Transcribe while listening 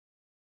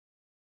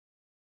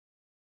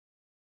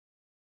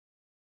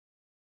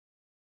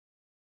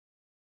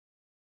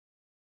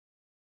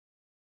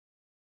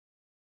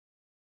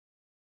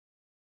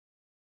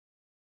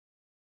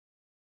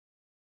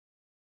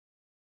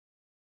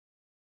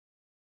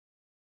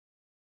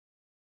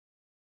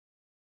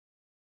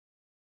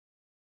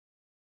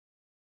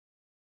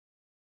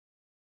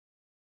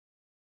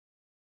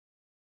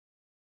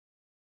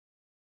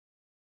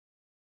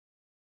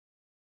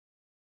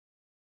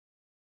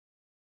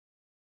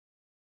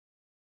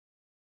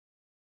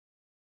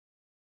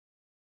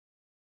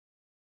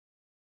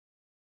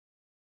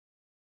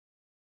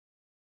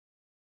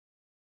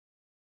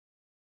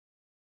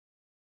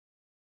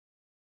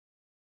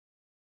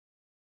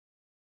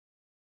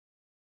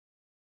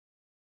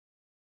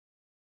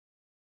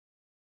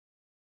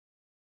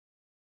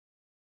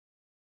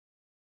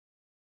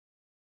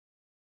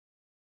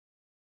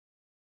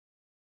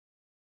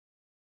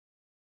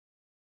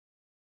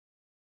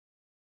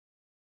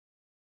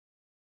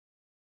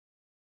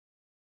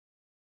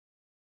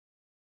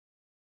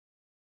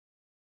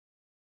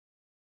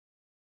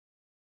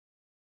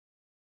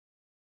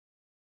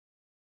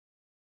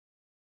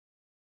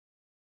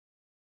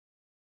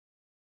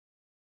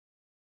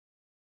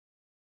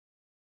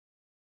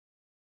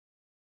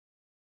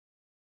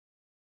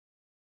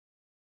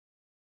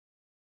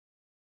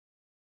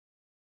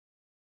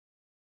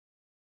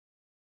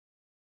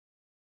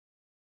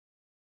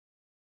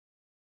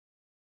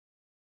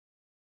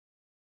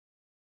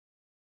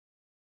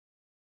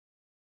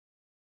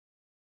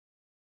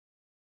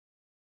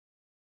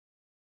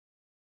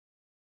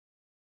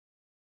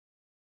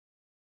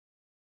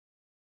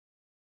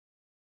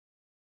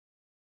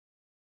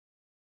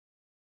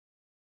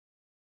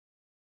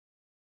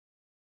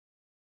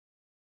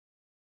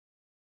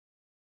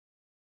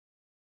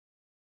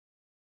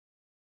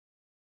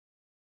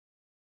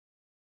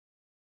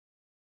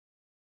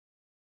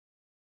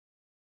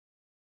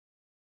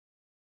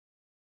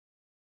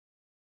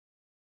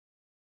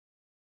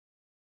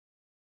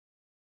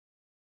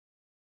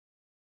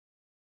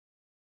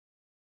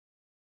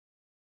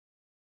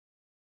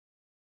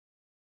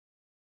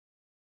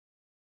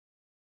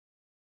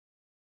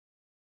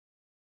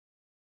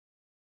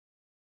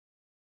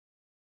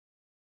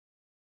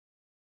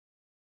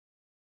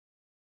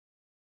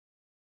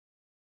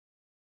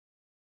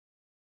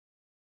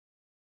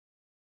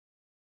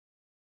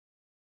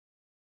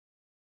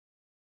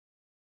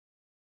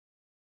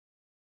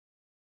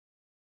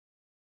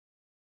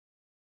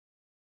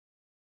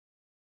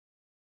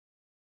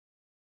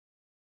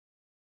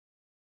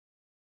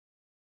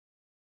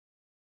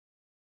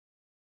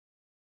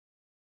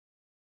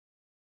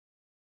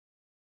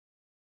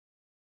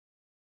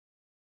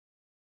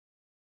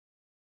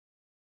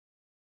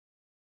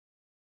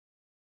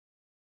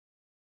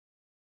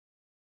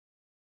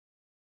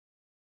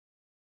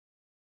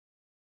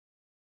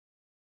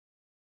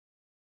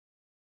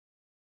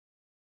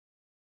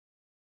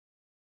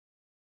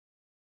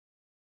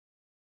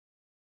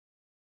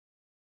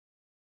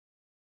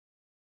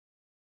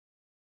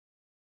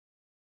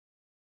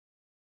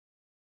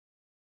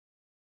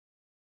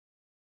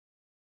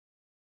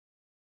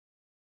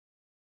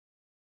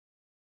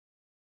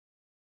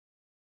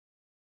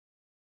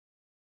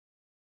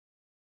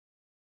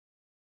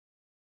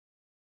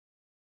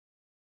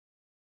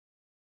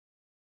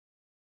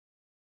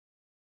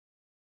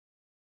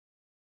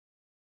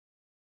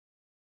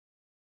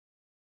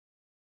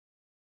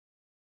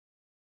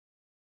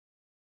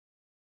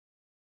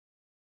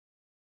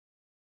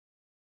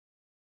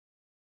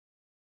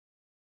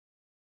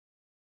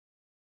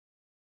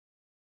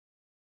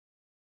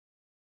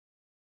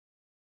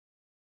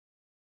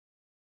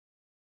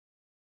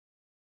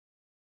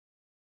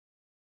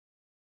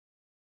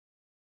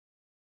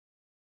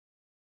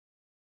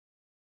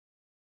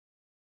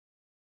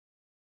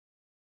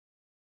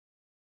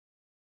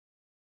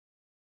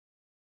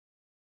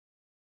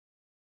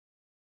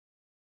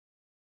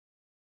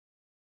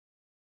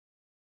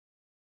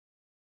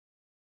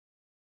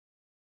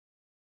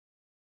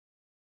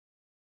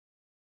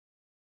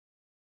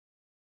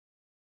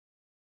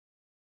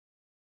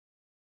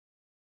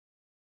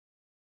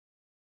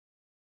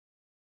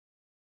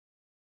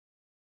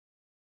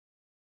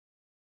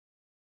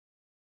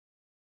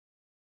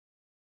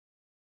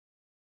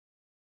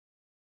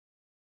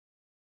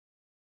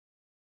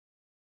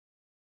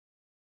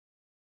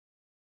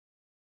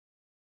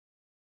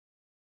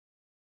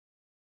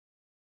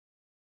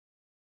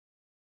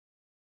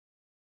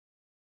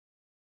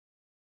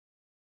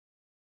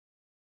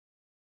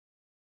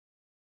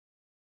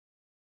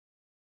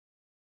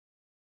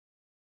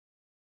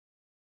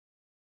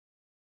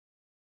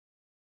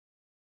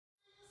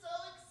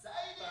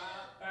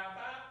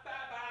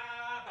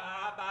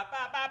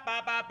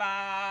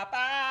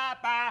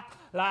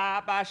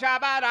La ba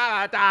shabba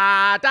da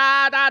da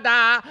da da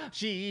da.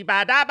 She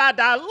ba da ba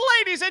da.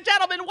 Ladies and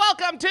gentlemen,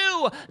 welcome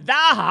to The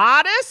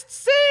Hottest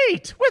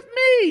Seat with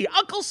me,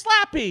 Uncle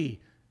Slappy.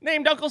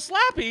 Named Uncle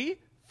Slappy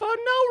for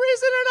no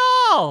reason at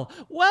all.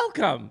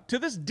 Welcome to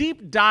this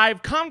deep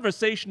dive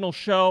conversational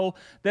show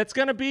that's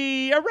going to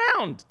be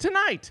around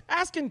tonight,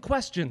 asking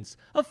questions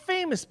of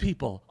famous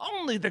people,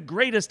 only the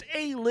greatest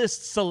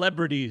A-list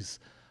celebrities.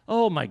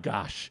 Oh my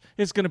gosh,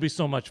 it's going to be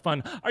so much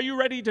fun. Are you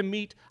ready to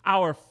meet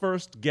our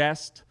first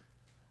guest?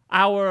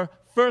 Our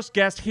first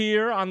guest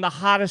here on The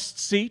Hottest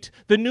Seat,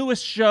 the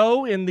newest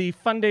show in the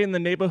Fun Day in the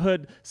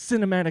Neighborhood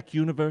cinematic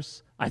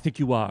universe? I think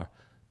you are.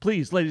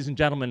 Please, ladies and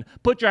gentlemen,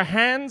 put your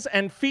hands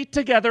and feet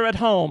together at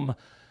home.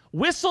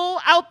 Whistle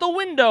out the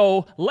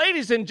window.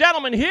 Ladies and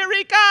gentlemen, here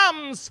he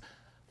comes.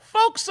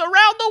 Folks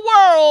around the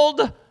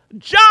world,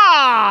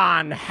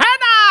 John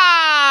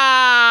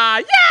Hanna!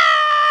 Yay!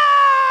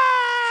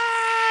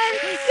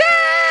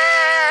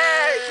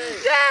 Yay!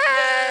 Yay!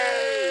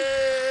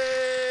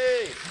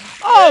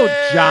 Oh,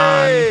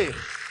 John.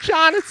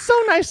 John, it's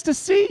so nice to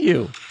see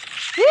you.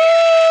 Woo!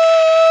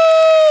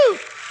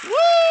 Woo!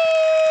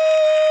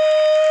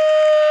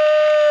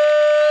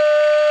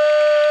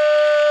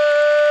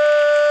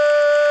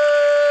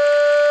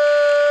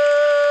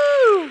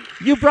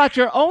 You brought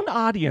your own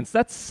audience.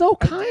 That's so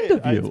kind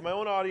of you. It's my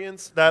own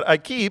audience that I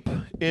keep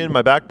in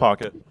my back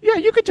pocket. Yeah,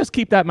 you could just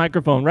keep that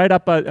microphone right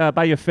up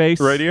by your face.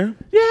 Right here?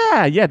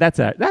 Yeah, that's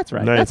it. That's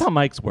right. Nice. That's how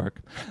mics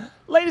work.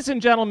 Ladies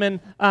and gentlemen,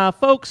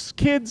 folks,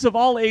 kids of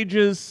all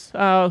ages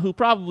who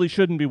probably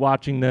shouldn't be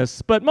watching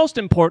this, but most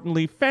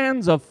importantly,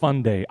 fans of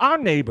Fun Day, our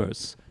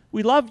neighbors.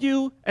 We love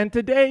you, and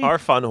today Our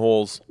fun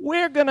holes.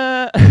 we're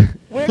gonna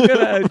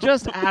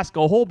just ask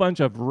a whole bunch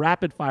of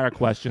rapid fire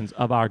questions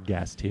of our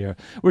guest here.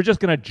 We're just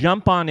gonna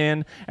jump on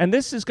in, and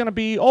this is gonna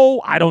be,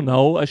 I don't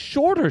know, a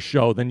shorter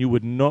show than you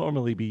would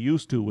normally be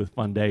used to with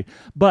Fun Day,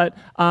 but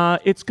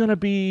it's gonna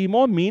be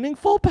more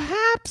meaningful,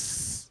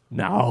 perhaps.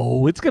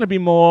 No, it's gonna be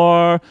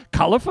more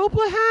colorful,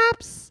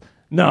 perhaps.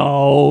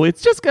 No,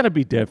 it's just gonna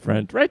be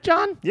different, right,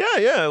 John?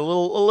 Yeah, a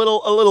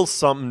little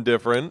something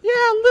different. Yeah,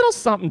 a little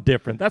something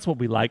different. That's what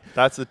we like.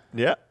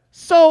 Yeah.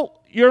 So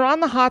you're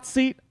on the hot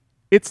seat.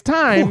 It's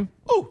time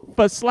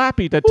for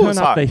Slappy to turn it's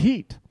up hot. the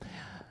heat.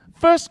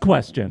 First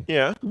question.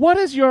 Yeah. What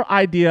is your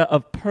idea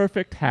of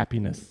perfect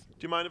happiness?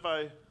 Do you mind if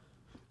I...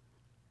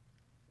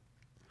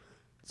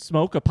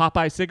 Smoke a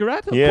Popeye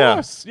cigarette? Of Yeah.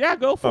 course. Yeah,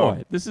 go for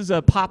it. This is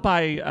a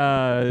Popeye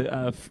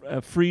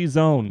free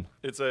zone.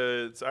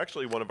 It's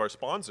actually one of our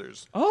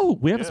sponsors. Oh,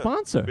 we have a Yeah.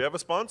 sponsor. We have a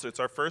sponsor. It's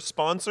our first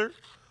sponsor.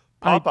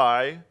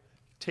 Popeye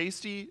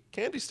Tasty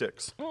Candy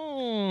Sticks.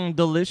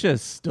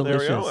 Delicious. There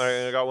we go.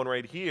 I got one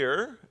right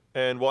here.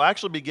 And we'll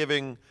actually be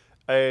giving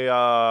a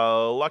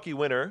lucky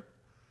winner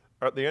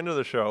at the end of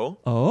the show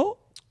Oh?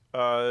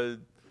 a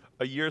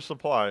year's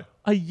supply.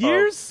 A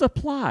year's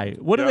supply.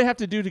 What do Yeah. they have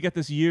to do to get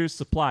this year's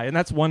supply? And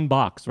that's one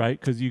box, right?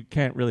 Because you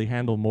can't really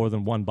handle more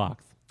than one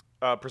box.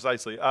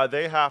 Precisely.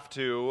 They have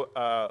to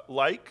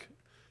like,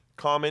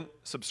 comment,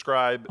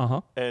 subscribe,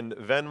 and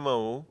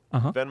Venmo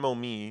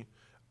me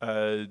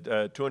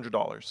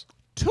 $200.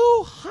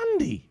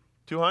 $200.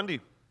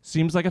 $200.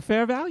 Seems like a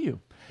fair value.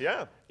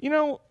 Yeah. You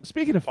know,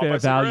 speaking of fair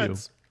Popeye value,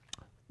 cigarettes.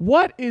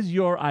 what is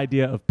your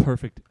idea of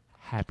perfect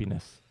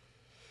happiness?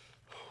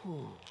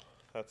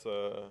 That's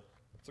a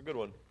good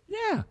one.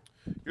 Yeah.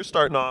 You're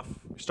starting off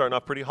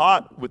pretty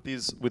hot with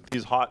these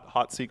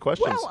hot seat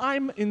questions. Well,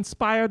 I'm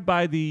inspired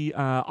by the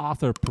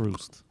author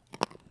Proust.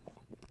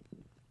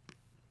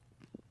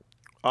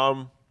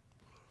 What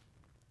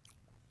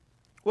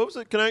was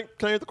it? Can I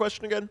hear the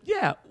question again?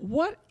 Yeah.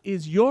 What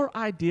is your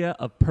idea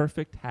of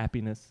perfect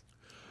happiness?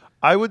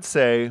 I would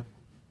say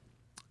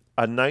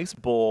a nice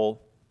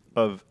bowl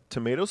of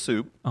tomato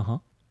soup,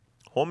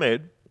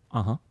 homemade,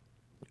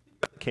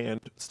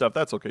 canned stuff.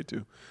 That's okay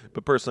too,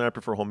 but personally, I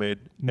prefer homemade.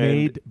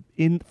 Made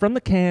from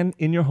the can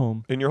in your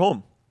home. In your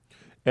home,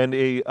 and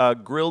a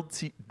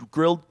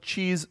grilled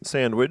cheese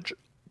sandwich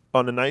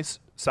on a nice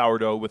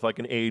sourdough with like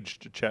an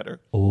aged cheddar.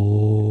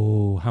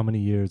 Oh, how many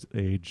years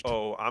aged?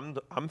 Oh,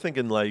 I'm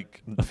thinking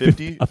like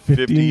 50, a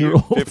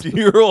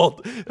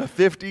 50-year-old.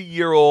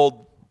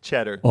 50-year-old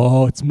cheddar.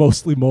 Oh, it's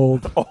mostly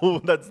mold. Oh,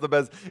 that's the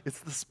best. It's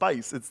the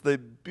spice.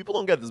 People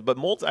don't get this, but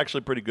mold's actually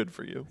pretty good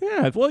for you.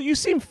 Yeah, well, you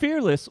seem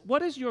fearless.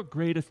 What is your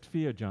greatest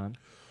fear, John?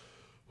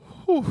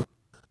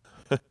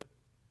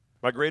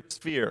 My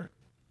greatest fear,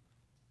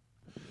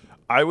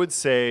 I would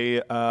say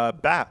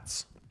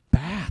bats.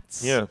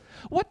 Bats? Yeah.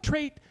 What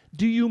trait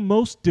do you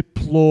most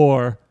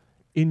deplore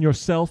in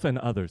yourself and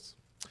others?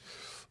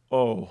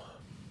 Oh,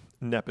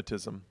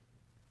 nepotism.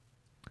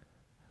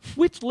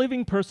 Which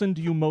living person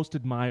do you most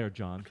admire,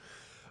 John?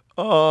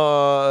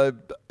 Joe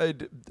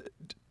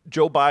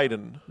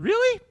Biden.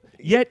 Really?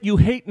 Yet you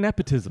hate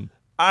nepotism.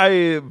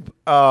 Can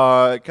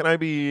I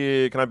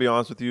be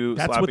honest with you?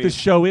 That's Slappy? what this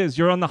show is.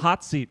 You're on the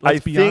hot seat.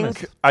 Let's be honest.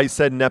 I think I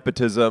said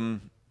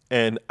nepotism,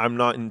 and I'm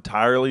not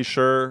entirely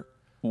sure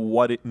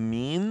what it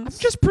means. I'm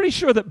just pretty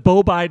sure that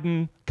Bo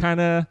Biden kind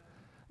of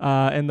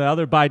and the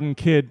other Biden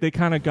kid, they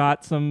kind of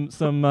got some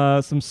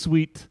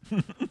sweet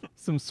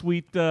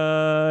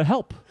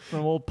help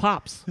from old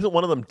Pops. Isn't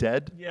one of them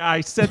dead? Yeah,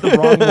 I said the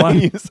wrong one.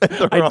 You said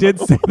the I wrong did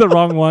say the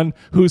wrong one,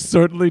 who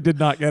certainly did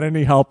not get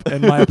any help,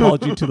 and my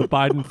apology to the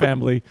Biden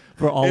family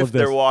for all If of this.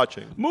 they're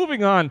watching.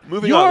 Moving on.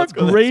 Moving on, Your let's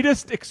go next.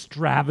 greatest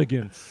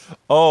extravagance.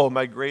 Oh,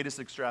 my greatest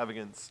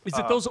extravagance. Is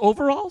it those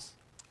overalls?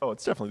 Oh,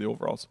 it's definitely the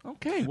overalls.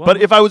 Okay. Well,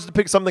 But if I was to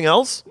pick something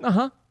else,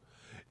 uh-huh.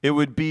 it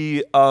would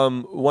be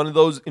one of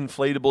those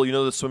inflatable,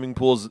 the swimming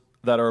pools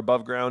that are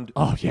above ground.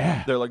 Oh,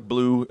 yeah. They're like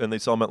blue, and they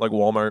sell them at like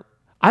Walmart.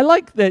 I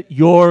like that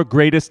your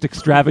greatest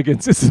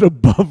extravagance is an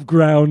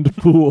above-ground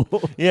pool.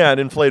 Yeah, an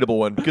inflatable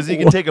one. Because you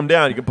can take them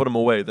down, you can put them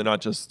away. They're not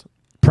just...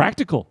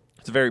 Practical.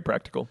 It's very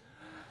practical.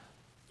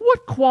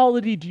 What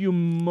quality do you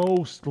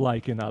most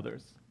like in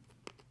others?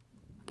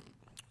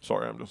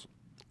 Sorry,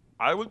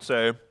 I would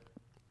say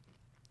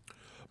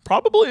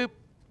probably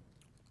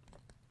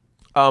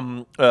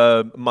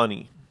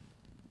money.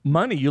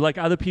 Money. You like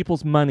other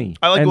people's money.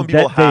 I like and when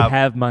people that have... they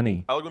have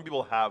money. I like when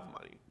people have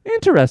money.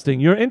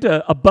 Interesting. You're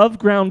into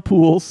above-ground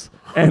pools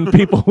and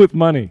people with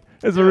money.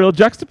 There's a real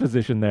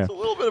juxtaposition there. It's a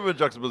little bit of a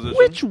juxtaposition.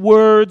 Which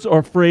words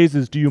or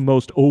phrases do you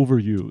most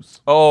overuse?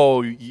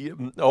 Oh,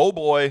 oh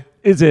boy.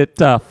 Is it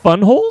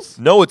fun holes?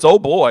 No, it's oh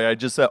boy. I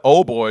just said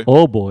oh boy.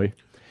 Oh boy.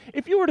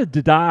 If you were to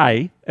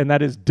die, and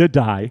that is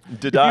die.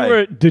 If you Die.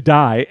 were to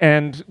die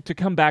and to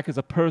come back as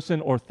a person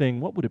or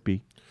thing, what would it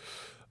be?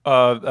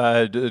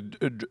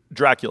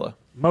 Dracula.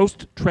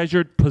 Most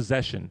treasured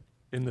possession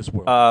in this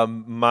world.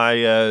 My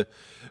a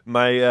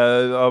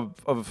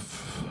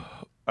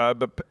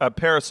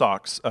pair of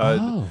socks.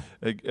 A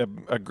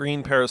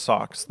green pair of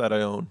socks that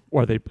I own.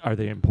 Are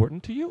they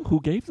important to you? Who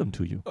gave them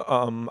to you?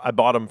 I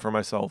bought them for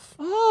myself.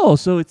 Oh,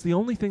 so it's the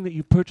only thing that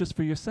you purchased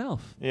for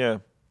yourself. Yeah.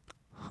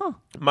 Huh.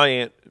 My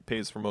aunt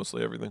pays for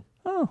mostly everything.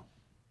 Oh.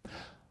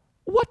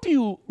 What do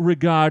you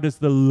regard as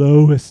the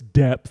lowest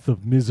depth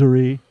of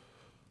misery?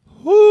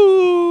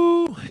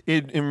 Woo!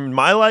 In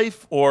my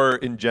life or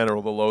in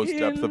general, the lowest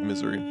depth of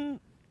misery?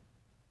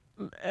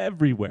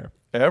 Everywhere.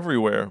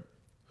 Everywhere.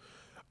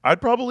 I'd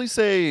probably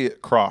say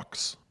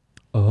Crocs.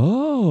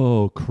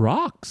 Oh,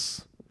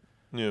 Crocs.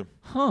 Yeah.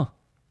 Huh.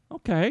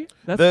 Okay.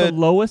 That's the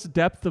lowest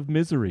depth of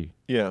misery.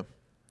 Yeah.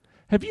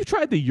 Have you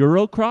tried the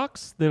Euro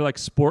Crocs? They're like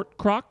sport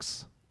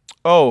Crocs.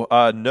 Oh,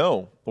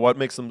 no. What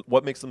makes them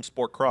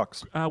sport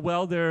Crocs?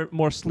 Well, they're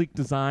more sleek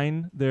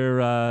design.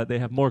 They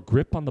have more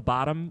grip on the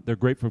bottom. They're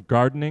great for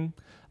gardening.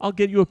 I'll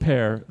get you a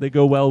pair. They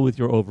go well with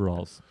your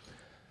overalls.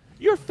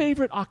 Your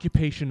favorite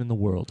occupation in the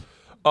world?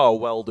 Oh,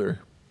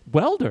 welder.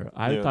 Welder.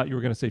 I thought you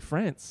were going to say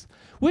France.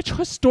 Which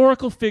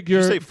historical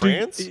figure... Did you say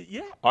France?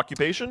 Yeah.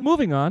 Occupation?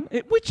 Moving on.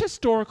 Which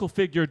historical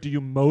figure do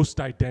you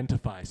most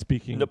identify,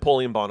 speaking...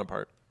 Napoleon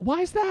Bonaparte.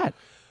 Why is that?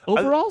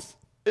 Overalls?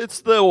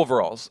 It's the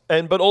overalls.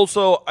 But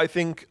also, I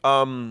think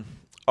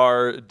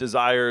our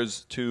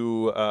desires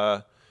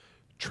to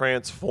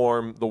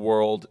transform the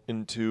world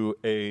into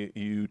a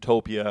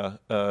utopia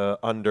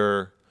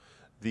under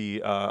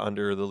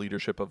the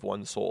leadership of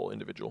one sole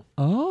individual.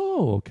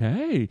 Oh,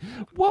 okay.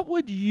 What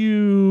would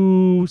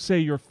you say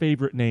your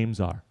favorite names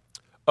are?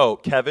 Oh,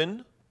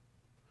 Kevin,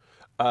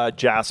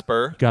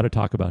 Jasper. Got to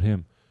talk about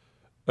him.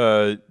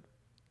 Are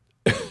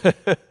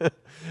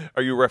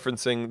you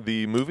referencing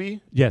the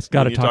movie? Yes,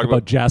 got to talk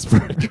about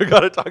Jasper. You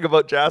got to talk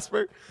about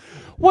Jasper.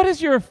 What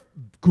is your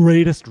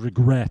greatest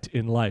regret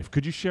in life?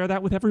 Could you share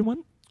that with everyone?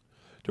 Do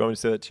you want me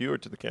to say that to you or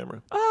to the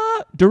camera?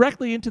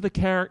 Directly into the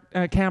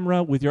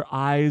camera with your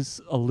eyes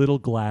a little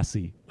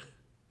glassy.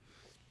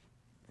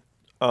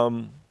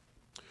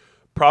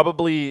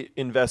 Probably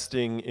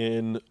investing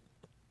in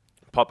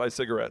Popeye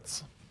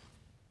cigarettes.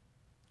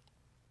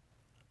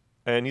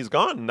 And he's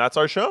gone. That's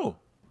our show.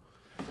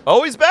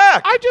 Oh, he's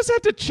back. I just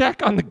had to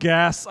check on the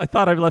gas. I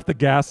thought I left the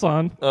gas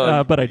on,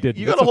 but I didn't.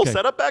 You got a whole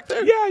setup back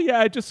there?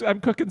 Yeah. I'm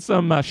cooking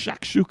some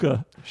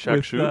shakshuka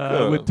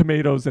with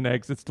tomatoes and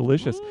eggs. It's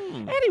delicious.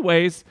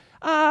 Anyways,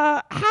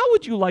 how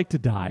would you like to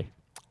die?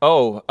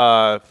 Oh,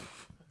 a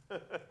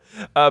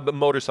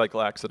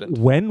motorcycle accident.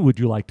 When would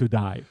you like to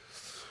die?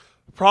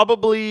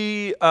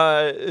 Probably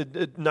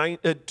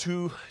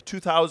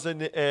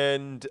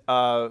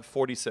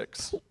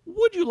 2046.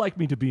 Would you like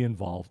me to be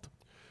involved?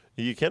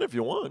 You can if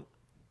you want.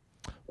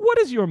 What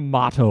is your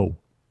motto?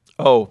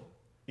 Oh,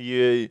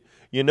 you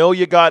know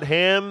you got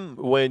ham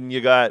when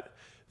you got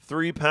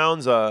 3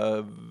 pounds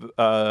of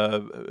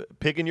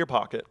pig in your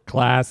pocket.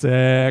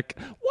 Classic.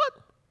 What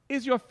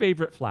is your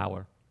favorite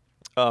flower?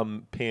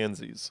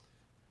 Pansies.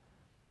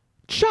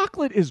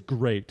 Chocolate is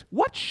great.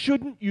 What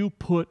shouldn't you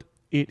put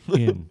it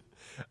in?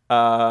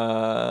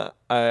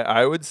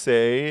 I would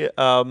say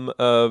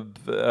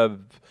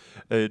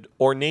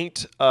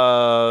ornate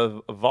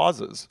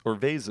vases or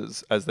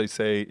vases, as they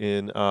say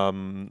in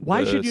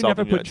Why should you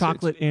never put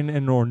chocolate in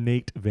an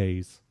ornate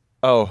vase?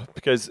 Oh,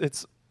 because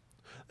it's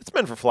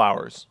meant for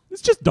flowers.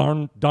 It's just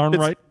darn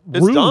right.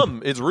 It's rude.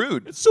 dumb. It's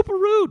rude. It's super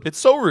rude. It's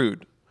so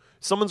rude.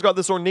 Someone's got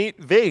this ornate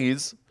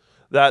vase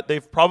that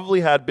they've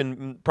probably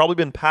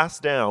been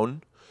passed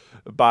down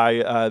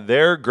by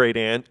their great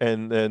aunt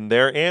and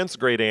their aunt's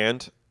great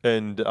aunt.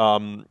 And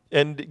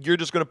you're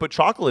just going to put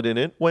chocolate in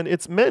it when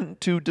it's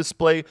meant to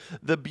display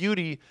the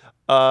beauty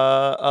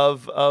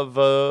of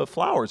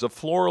flowers, of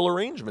floral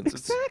arrangements.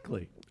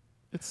 Exactly.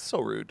 It's so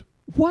rude.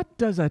 What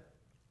does a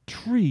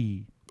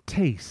tree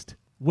taste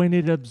when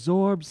it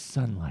absorbs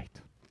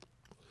sunlight?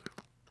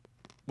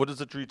 What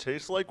does a tree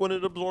taste like when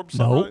it absorbs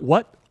sunlight?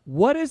 No.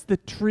 What is the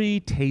tree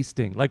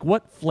tasting? Like,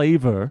 what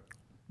flavor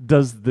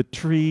does the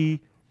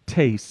tree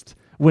taste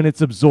when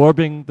it's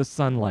absorbing the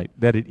sunlight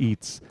that it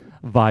eats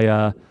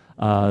via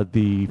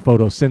the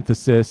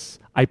photosynthesis?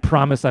 I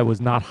promise I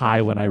was not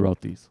high when I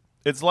wrote these.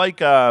 It's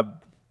like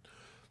a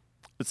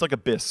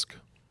bisque.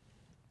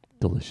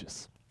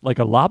 Delicious. Like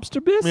a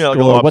lobster bisque? Yeah, like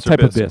or a lobster what type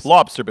bisque. of bisque?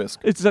 Lobster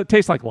bisque. It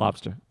tastes like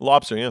lobster.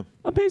 Lobster, yeah.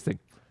 Amazing.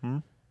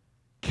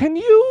 Can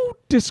you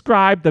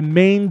describe the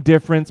main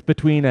difference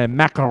between a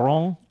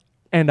macaron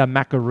and a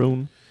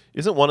macaroon?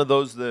 Isn't one of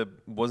those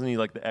wasn't he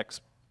like the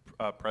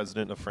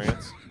ex-president of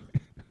France?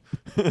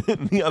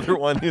 And the other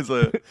one is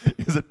a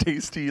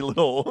tasty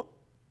little.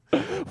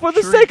 For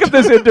the sake of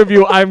this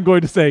interview, I'm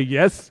going to say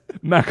yes.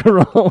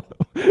 Macaron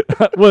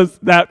was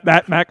that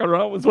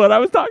macaron was what I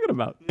was talking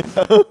about.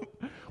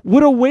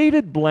 Would a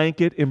weighted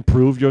blanket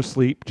improve your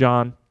sleep,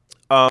 John?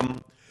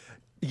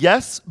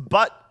 Yes,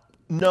 but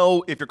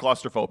no if you're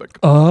claustrophobic.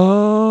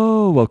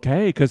 Oh,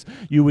 okay. Because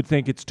you would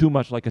think it's too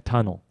much like a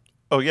tunnel.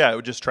 Oh yeah, it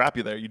would just trap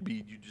you there.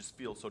 You'd just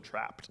feel so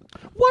trapped.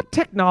 What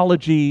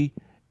technology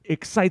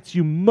excites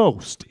you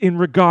most in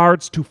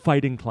regards to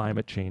fighting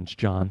climate change,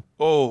 John?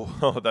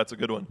 Oh, that's a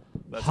good one.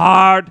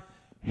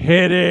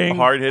 Hard-hitting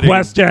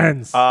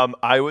questions.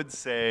 I would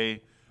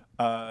say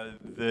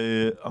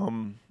you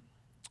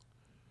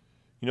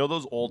know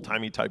those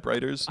old-timey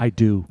typewriters? I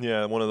do.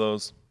 Yeah, one of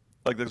those.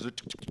 Like there's a.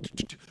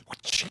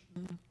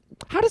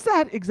 How does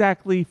that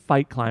exactly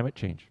fight climate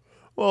change?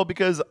 Well,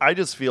 because I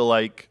just feel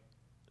like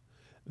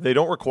they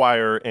don't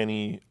require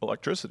any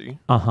electricity.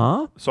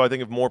 Uh-huh. So I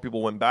think if more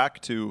people went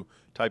back to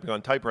typing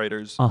on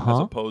typewriters as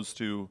opposed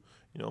to,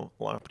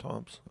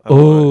 laptops. I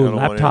don't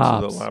want to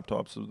answer the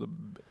laptops of the,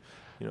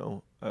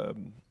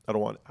 I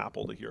don't want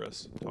Apple to hear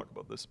us talk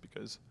about this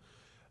because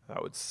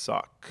that would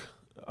suck.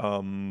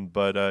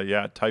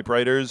 Yeah,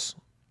 typewriters.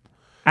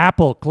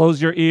 Apple,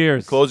 close your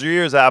ears. Close your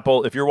ears,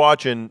 Apple. If you're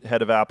watching,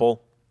 head of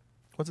Apple.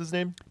 What's his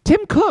name?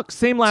 Tim Cook,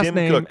 same last Tim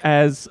name Cook.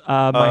 as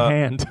my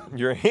hand.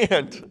 Your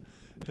hand.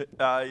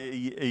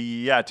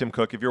 Yeah, Tim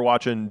Cook. If you're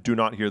watching, do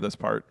not hear this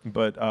part.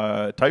 But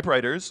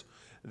typewriters,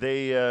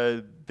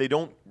 they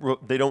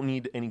don't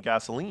need any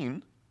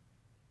gasoline.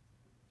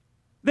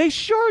 They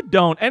sure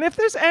don't. And if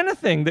there's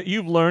anything that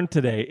you've learned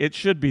today, it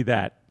should be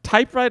that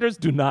typewriters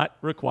do not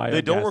require.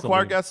 They don't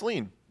require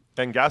gasoline,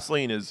 and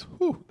gasoline is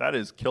that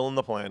is killing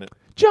the planet.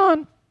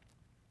 John,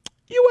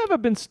 you ever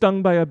been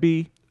stung by a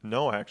bee?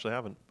 No, I actually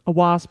haven't. A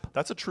wasp?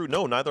 That's a true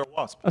no. Neither a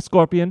wasp. A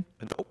scorpion?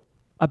 Nope.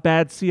 A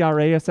bad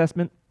CRA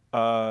assessment?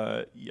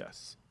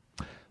 Yes.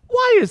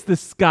 Why is the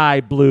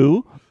sky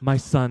blue? My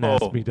son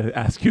asked me to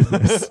ask you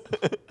this.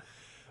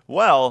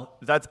 Well,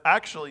 that's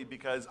actually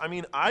because,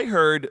 I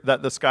heard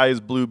that the sky is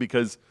blue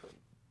because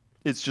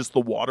it's just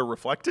the water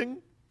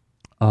reflecting.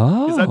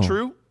 Oh. Is that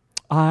true?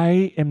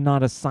 I am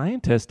not a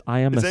scientist. I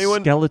am a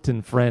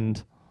skeleton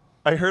friend.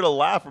 I heard a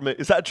laugh from it.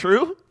 Is that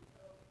true?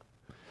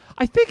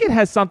 I think it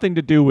has something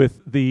to do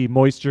with the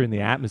moisture in the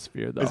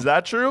atmosphere, though. Is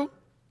that true?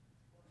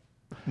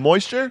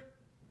 Moisture?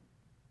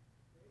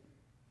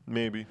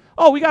 Maybe.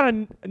 Oh, we got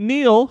a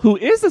Neil, who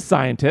is a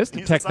scientist, a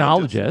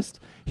technologist.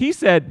 He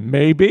said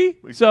maybe.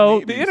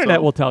 So the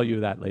internet will tell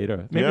you that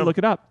later. Maybe look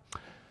it up.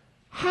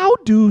 How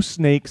do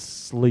snakes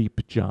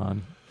sleep,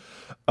 John?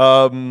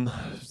 In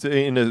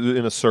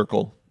a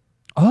circle.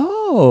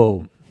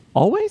 Oh,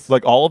 always?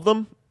 Like all of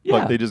them? Yeah.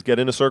 Like they just get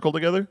in a circle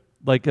together?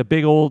 Like a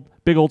big old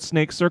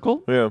snake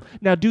circle? Yeah.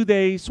 Now, do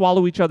they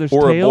swallow each other's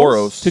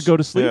tails to go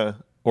to sleep? Yeah.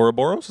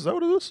 Ouroboros? Is that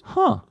what it is?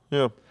 Huh.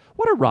 Yeah.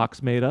 What are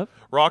rocks made of?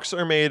 Rocks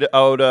are made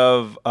out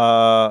of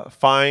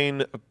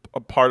fine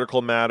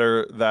particle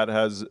matter that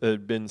has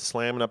been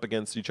slamming up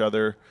against each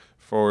other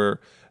for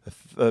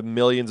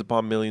millions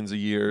upon millions of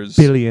years.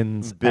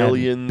 Billions of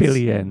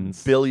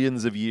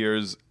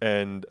years.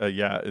 And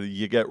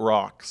you get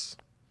rocks.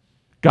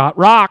 Got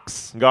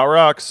rocks.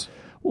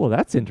 Well,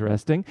 that's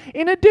interesting.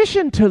 In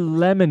addition to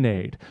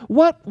lemonade,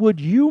 what would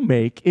you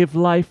make if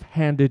life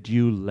handed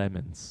you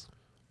lemons?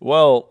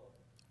 Well,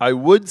 I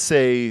would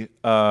say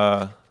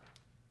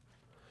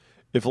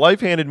if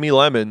life handed me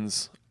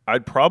lemons,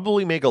 I'd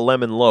probably make a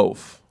lemon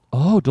loaf.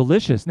 Oh,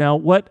 delicious. Now,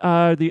 what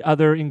are the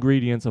other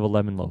ingredients of a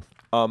lemon loaf?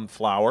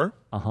 Flour.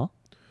 Uh-huh.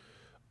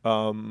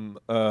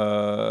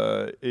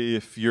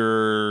 If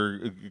you're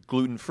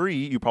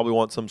gluten-free, you probably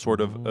want some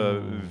sort of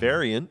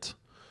variant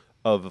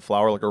of the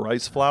flour, like a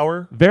rice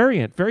flour.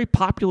 Variant, very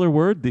popular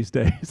word these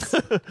days.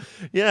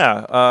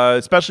 Yeah,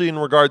 especially in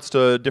regards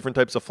to different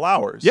types of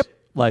flours. Yep,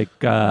 like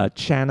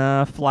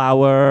chana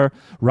flour,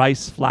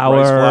 rice flour.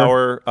 Rice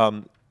flour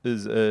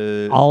is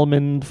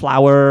almond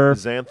flour.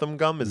 Xanthan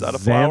gum, is that a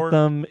flour?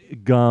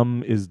 Xanthan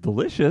gum is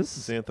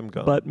delicious. Xanthan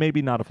gum. But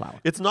maybe not a flour.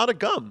 It's not a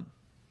gum.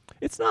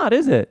 It's not,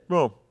 is it?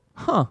 No.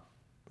 Huh.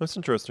 That's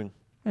interesting.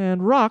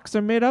 And rocks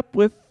are made up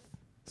with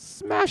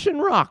smashing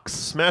rocks.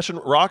 Smashing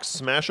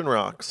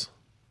rocks.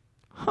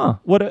 Huh.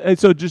 What?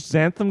 So just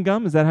xanthan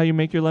gum? Is that how you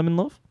make your lemon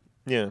loaf?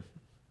 Yeah.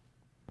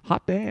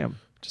 Hot damn.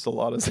 Just a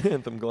lot of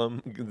xanthan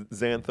gum.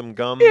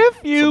 If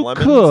you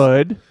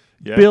could,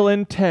 Yeah. Bill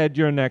and Ted,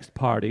 your next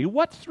party,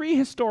 what 3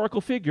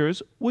 historical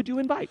figures would you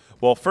invite?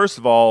 Well, first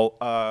of all,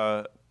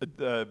 I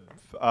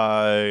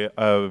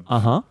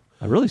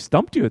really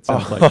stumped you. It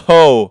sounds like.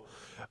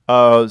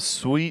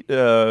 Sweet.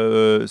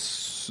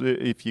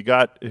 If you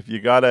got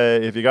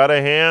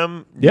a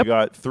ham, Yep. you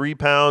got 3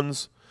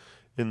 pounds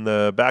in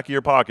the back of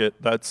your pocket.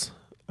 That's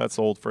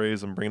the old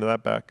phrase. I'm bringing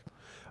that back.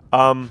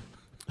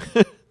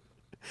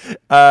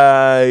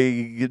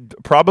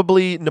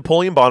 Probably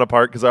Napoleon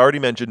Bonaparte because I already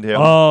mentioned him.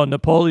 Oh,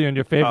 Napoleon,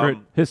 your favorite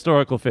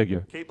historical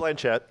figure. Kate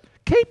Blanchett.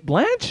 Kate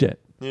Blanchett.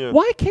 Yeah.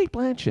 Why Kate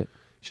Blanchett?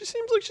 She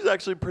seems like she's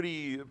actually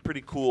pretty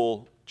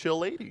cool, chill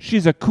lady.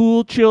 She's a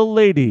cool, chill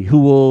lady who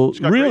will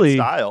She's got really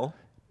great style.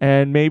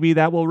 And maybe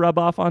that will rub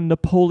off on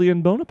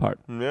Napoleon Bonaparte.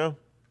 Yeah.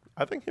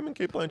 I think him and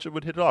Kate Blanchett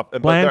would hit it off.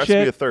 But there has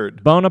to be a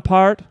third.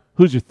 Bonaparte.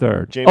 Who's your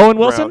third? James Owen Brown.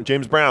 Wilson?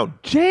 James Brown.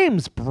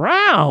 James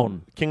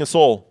Brown. King of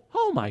Soul.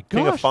 Oh, my gosh.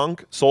 King of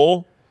Funk.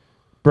 Soul.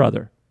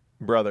 Brother.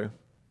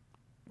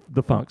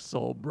 The Funk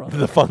Soul Brother.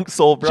 The Funk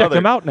Soul Brother. Check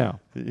him out now.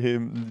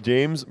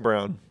 James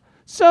Brown.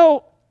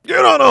 So.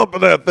 Get on up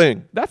with that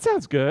thing. That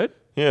sounds good.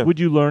 Yeah. Would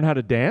you learn how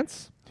to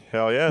dance?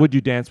 Hell yeah. Would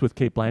you dance with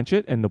Kate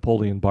Blanchett and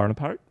Napoleon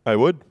Bonaparte? I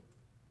would.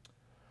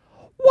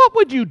 What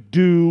would you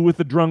do with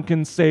a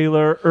drunken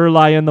sailor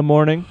early in the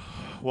morning?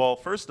 Well,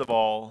 first of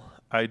all,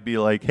 I'd be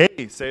like,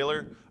 hey,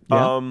 sailor,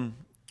 Yeah.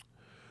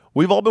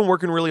 we've all been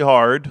working really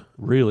hard.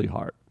 Really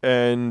hard.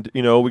 And,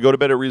 we go to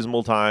bed at a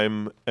reasonable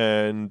time.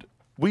 And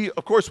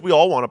of course, we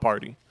all want to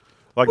party.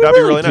 Like, We that'd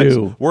be really really nice.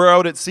 do. We're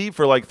out at sea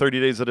for like 30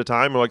 days at a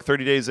time, or like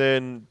 30 days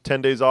in,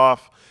 10 days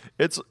off.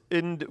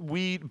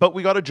 But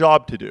we got a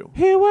job to do.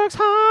 He works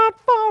hard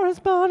for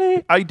his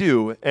money. I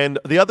do, and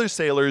the other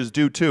sailors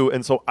do too.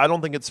 And so I don't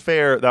think it's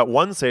fair that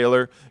one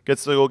sailor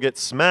gets to go get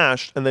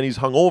smashed, and then he's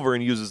hungover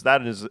and uses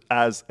that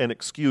as an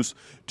excuse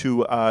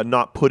to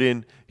not put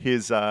in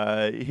his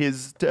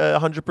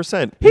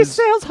 100%. He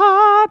sails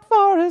hard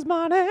for his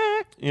money.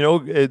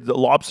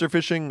 Lobster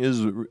fishing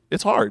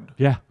it's hard.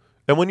 Yeah.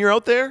 And when you're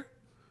out there,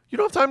 you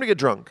don't have time to get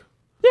drunk.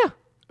 Yeah.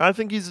 I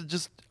think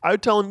I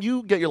would tell him,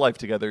 you get your life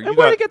together. And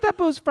where did he get that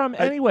booze from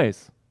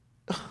anyways?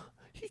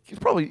 He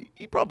probably.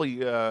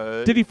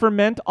 Did he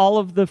ferment all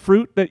of the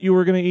fruit that you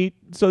were going to eat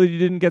so that you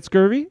didn't get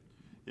scurvy?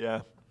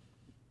 Yeah.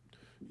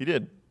 He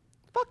did.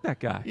 Fuck that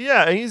guy.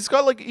 Yeah, and he's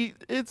got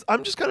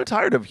I'm just kind of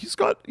tired of. He's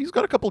got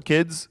a couple of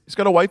kids. He's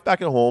got a wife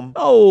back at home.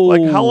 Oh.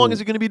 Like, how long is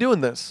he going to be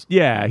doing this?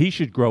 Yeah, he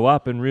should grow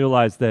up and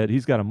realize that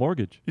he's got a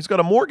mortgage. He's got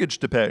a mortgage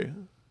to pay.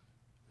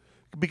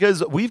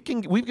 Because we've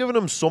given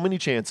him so many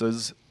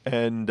chances,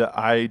 and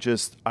I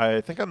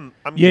think I'm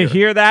You here.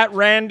 hear that,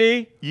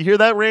 Randy? You hear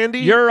that, Randy?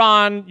 You're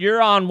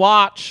on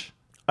watch.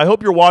 I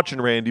hope you're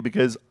watching, Randy,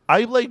 because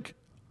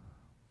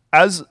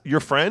as your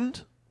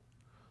friend,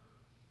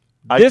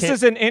 This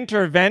is an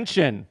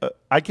intervention.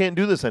 I can't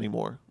do this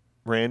anymore,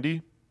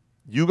 Randy.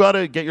 You got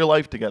to get your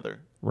life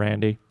together,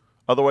 Randy.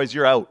 Otherwise,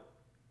 you're out.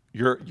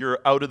 You're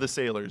out of the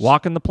sailors.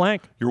 Walking the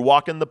plank. You're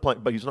walking the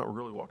plank, but he's not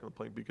really walking the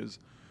plank because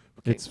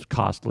It's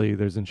costly.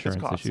 There's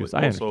insurance issues.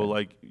 I also,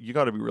 understand. you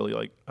got to be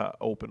really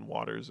open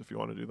waters if you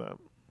want to do that.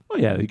 Oh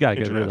yeah, you gotta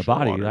get rid of the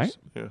body, waters.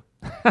 right?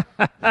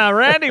 Yeah.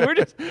 Randy, we were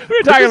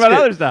talking about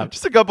other stuff.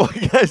 Just a couple of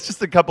guys.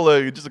 Just a couple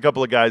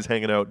of guys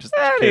hanging out. Just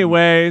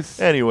Anyways,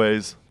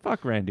 kidding.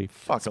 fuck Randy.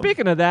 Fuck 'em.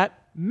 Speaking of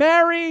that,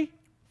 marry,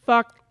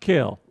 fuck,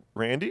 kill.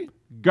 Randy.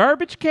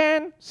 Garbage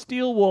can,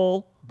 steel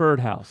wool,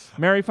 birdhouse.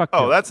 Marry, fuck,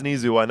 kill. Oh, that's an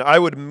easy one. I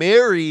would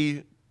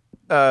marry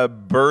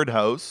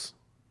Birdhouse.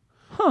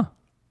 Huh.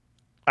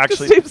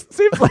 Actually,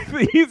 seems like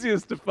the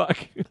easiest to fuck.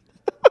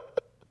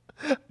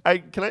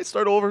 Can I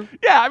start over?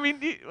 Yeah, I mean,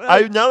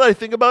 Now that I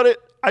think about it,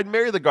 I'd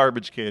marry the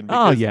garbage can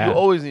because yeah. you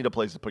always need a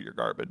place to put your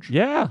garbage.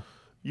 yeah.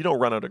 You don't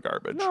run out of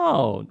garbage.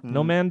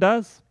 No man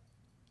does.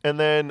 And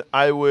then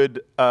I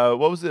would, what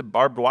was it,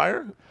 barbed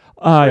wire?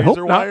 I hope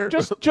Razor not. wire?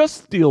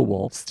 Just steel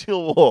wool.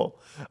 Steel wool.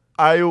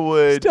 I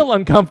would. Still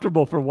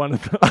uncomfortable for one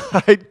of them.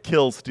 I'd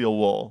kill steel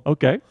wool.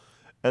 Okay.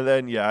 And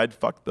then, I'd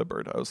fuck the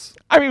birdhouse.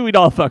 I mean, we'd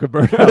all fuck a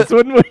birdhouse,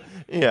 wouldn't we?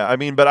 Yeah,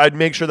 but I'd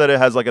make sure that it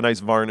has like a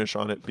nice varnish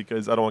on it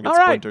because I don't want to get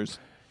All right. splinters.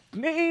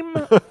 Name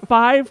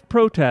 5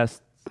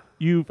 protests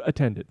you've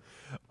attended.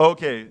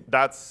 Okay,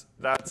 that's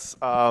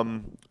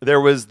there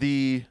was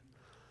the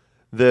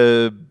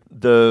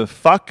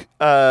fuck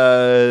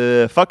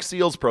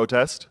seals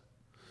protest.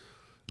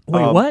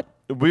 Wait, what?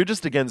 We're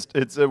just against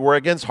we're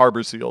against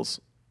harbor seals.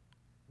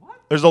 What?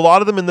 There's a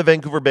lot of them in the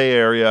Vancouver Bay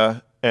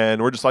area,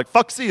 and we're just like,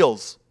 fuck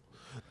seals.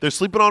 They're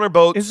sleeping on our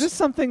boats. Is this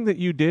something that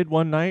you did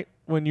one night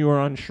when you were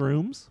on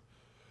shrooms?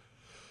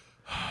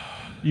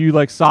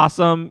 You saw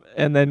some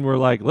and then were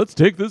like, let's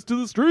take this to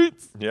the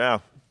streets. Yeah.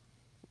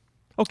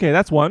 Okay,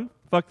 that's one.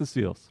 Fuck the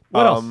seals.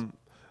 What else?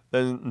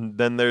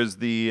 Then there's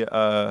the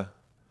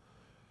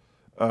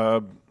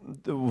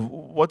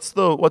What's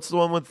the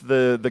one with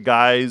the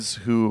guys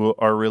who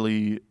are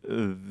really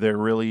they're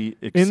really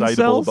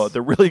excitable Incels?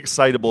 they're really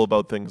excitable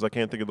about things. I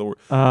can't think of the word.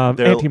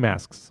 They're-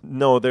 Anti-masks.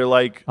 No, they're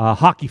like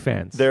Hockey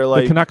fans. They're the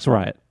like- Canucks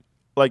riot.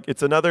 like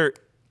it's another.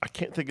 I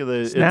can't think of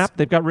the Snap.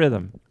 They've got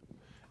rhythm.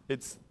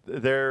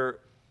 They're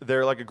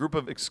like a group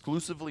of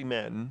exclusively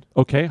men,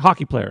 Okay,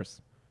 hockey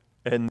players.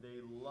 and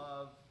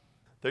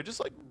they're just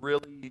like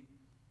really.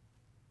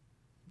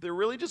 They're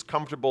really just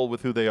comfortable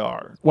with who they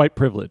are. White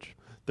privilege.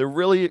 They're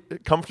really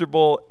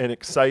comfortable and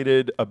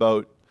excited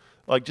about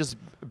like just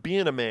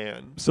being a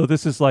man. So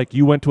this is like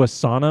you went to a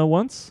sauna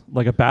once,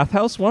 like a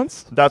bathhouse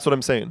once? That's what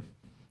I'm saying.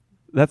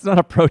 That's not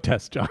a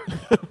protest, John.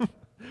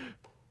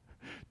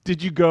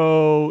 Did you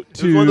go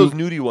It was one of to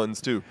those nudie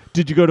ones too.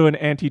 Did you go to an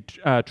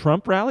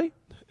anti-Trump rally?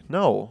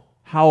 No.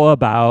 How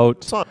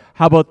about Sauna.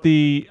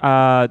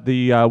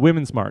 the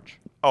women's march?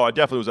 Oh, I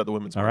definitely was at the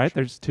women's All march. right,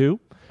 there's two.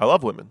 I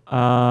love women.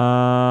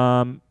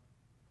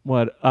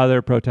 What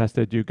other protest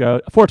did you go?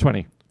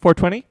 420.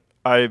 420?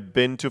 I've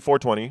been to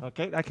 420.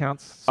 Okay, that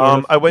counts. Sort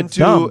of. I went It's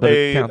dumb, but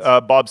it to counts.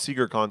 a Bob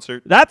Seger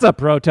concert. That's a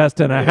protest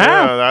and a Yeah,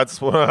 half.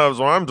 that's what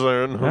I'm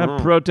saying. That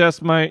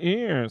protests my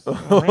ears.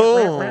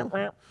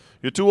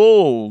 You're too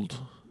old.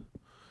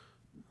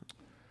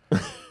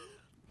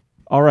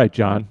 All right,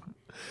 John.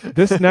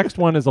 This next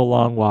one is a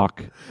long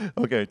walk.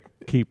 Okay,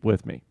 Keep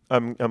with me.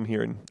 I'm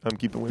hearing. I'm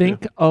keeping with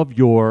Think you. of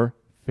your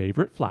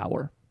favorite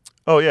flower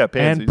Oh yeah,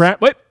 pansies. and brand.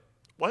 Wait,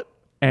 What?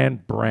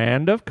 and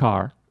brand of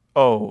car.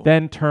 Oh.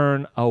 Then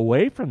turn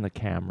away from the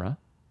camera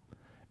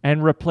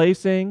and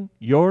replacing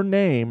your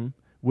name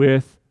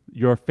with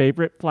your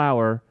favorite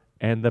flower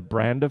and the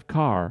brand of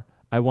car.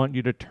 I want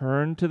you to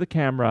turn to the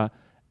camera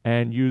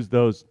and use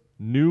those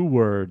new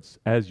words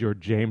as your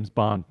James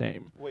Bond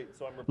name. Wait,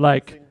 so I'm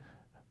Like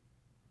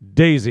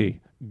Daisy,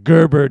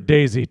 Gerber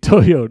Daisy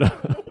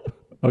Toyota.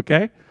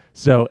 Okay?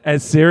 So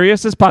as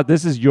serious as possible.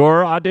 This is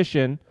your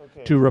audition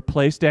to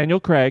replace Daniel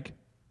Craig.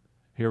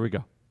 Here we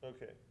go.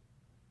 Okay.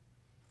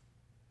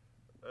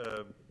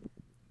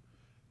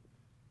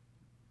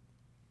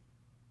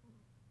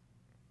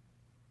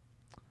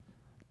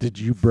 Did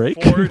you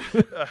break? Ford.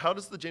 How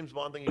does the James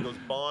Bond thing? He goes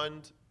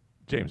Bond.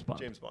 James Bond.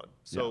 James Bond.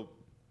 So,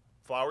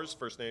 Flowers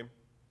first name.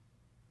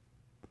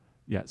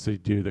 Yeah, so you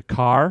do the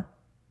car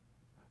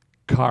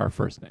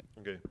first name.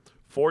 Okay.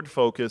 Ford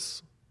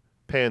Focus.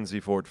 Pansy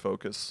Ford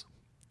Focus.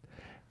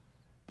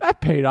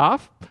 That paid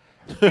off.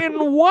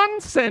 In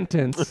one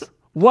sentence,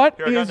 what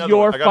Here, I got is another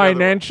your one. I got another one.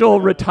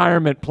 financial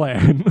retirement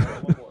plan?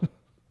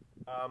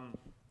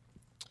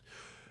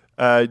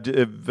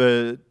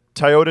 Toyota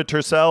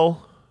Tercel.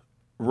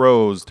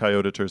 Rose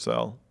Toyota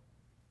Tercel.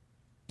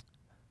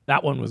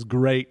 That one was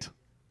great.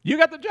 You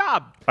got the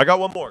job. I got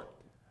one more.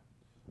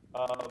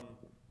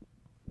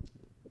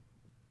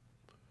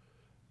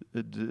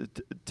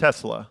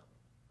 Tesla.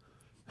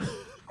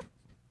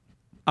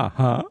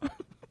 Uh-huh.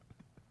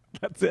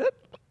 That's it?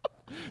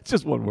 It's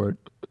just one word.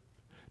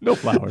 No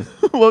flowers.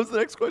 What was the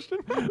next question?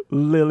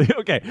 Lily.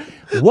 Okay.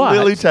 What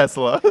Lily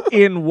Tesla.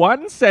 in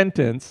one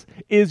sentence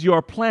is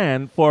your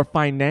plan for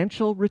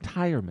financial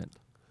retirement?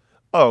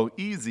 Oh,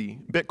 easy.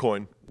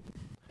 Bitcoin.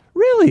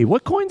 Really?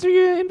 What coins are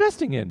you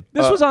investing in?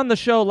 This was on the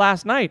show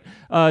last night,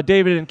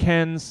 David and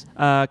Ken's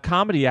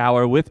comedy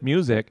hour with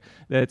music.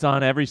 It's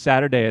on every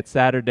Saturday at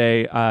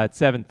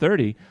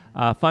 7:30.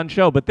 Fun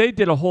show. But they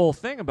did a whole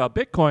thing about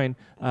Bitcoin.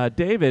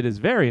 David is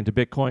very into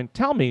Bitcoin.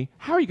 Tell me,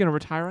 how are you going to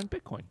retire on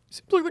Bitcoin?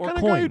 Seems like the Or kind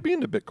of coin. guy who'd be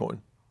into Bitcoin.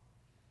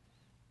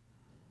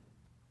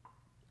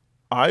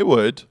 I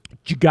would.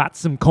 You got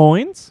some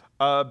coins?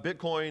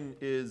 Bitcoin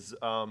is.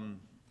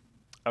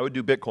 I would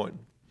do Bitcoin.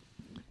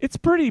 It's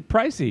pretty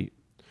pricey.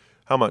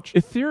 How much?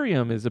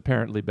 Ethereum is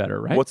apparently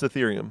better, right? What's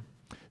Ethereum?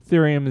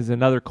 Ethereum is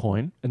another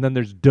coin. And then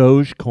there's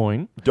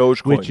Dogecoin,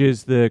 Dogecoin. which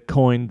is the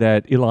coin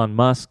that Elon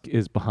Musk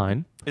is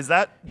behind. Is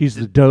that? He's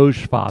the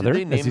Doge father. Did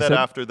they as name he that said.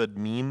 after the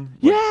meme?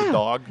 Like Yeah. The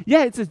dog?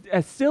 Yeah, it's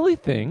a silly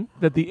thing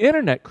that the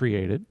internet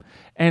created,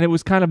 and it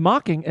was kind of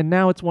mocking, and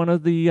now it's one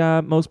of the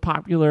most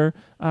popular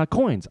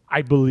coins,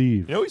 I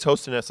believe. You know, he's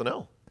hosting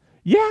SNL.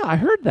 Yeah, I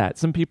heard that.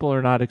 Some people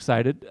are not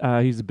excited.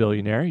 He's a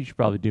billionaire. He should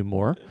probably do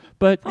more.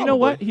 But you know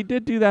what? Probably. He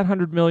did do that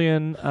 $100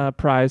 million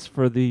prize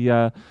for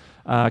the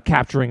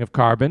capturing of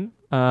carbon.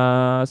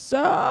 So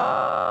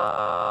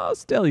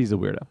still, he's a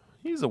weirdo.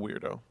 He's a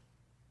weirdo.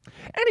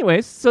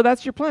 Anyways, so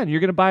that's your plan. You're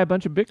going to buy a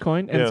bunch of Bitcoin,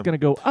 and Yeah. it's going to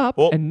go up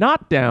Well- and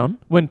not down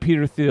when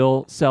Peter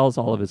Thiel sells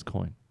all of his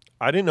coin.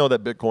 I didn't know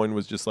that Bitcoin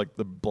was just like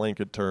the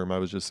blanket term. I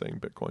was just saying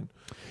Bitcoin.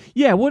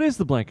 Yeah, what is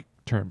the blanket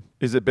term?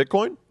 Is it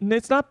Bitcoin?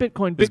 It's not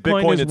Bitcoin. Is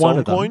Bitcoin is its one own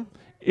of them. coin?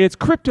 It's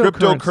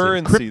cryptocurrency.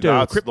 Cryptocurrency,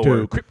 that's the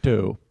word.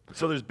 Crypto.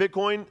 So there's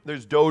Bitcoin,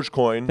 there's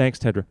Dogecoin, Thanks,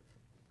 Tedra.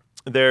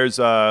 there's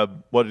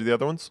what are the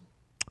other ones?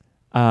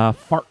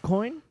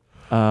 Fartcoin.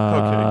 Okay,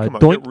 come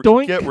on. Doink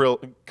doink. Get real.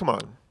 Come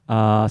on.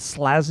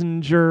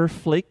 Slazenger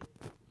flake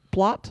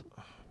plot.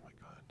 Oh my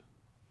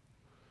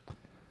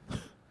god.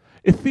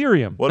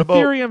 Ethereum. What about-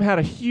 Ethereum had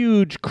a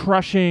huge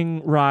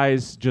crushing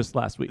rise just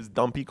last week. Is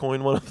Dumpy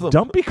Coin one of them?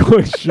 Dumpy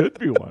Coin should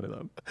be one of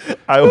them.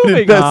 I would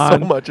Moving invest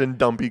on. so much in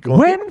Dumpy Coin.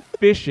 When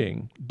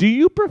fishing, do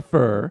you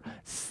prefer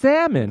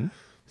salmon,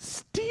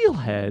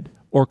 steelhead,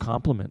 or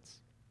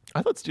compliments?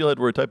 I thought steelhead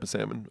were a type of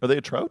salmon. Are they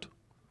a trout?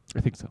 I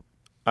think so.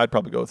 I'd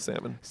probably go with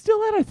salmon.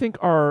 Steelhead, I think,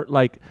 are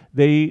like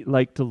they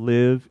like to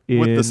live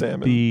in the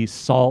salmon. the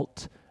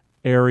salt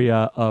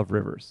area of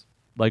rivers,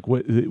 like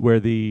where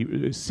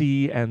the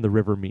sea and the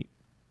river meet.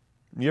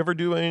 You ever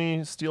do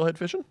any steelhead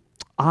fishing?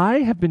 I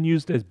have been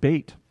used as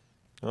bait.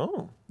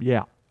 Oh,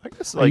 Yeah. I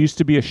guess I used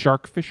to be a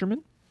shark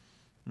fisherman.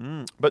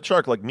 but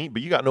shark like meat,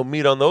 but you got no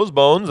meat on those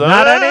bones.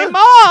 Not huh?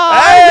 anymore.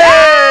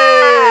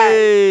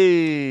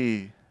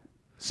 Hey!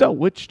 So,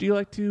 which do you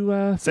like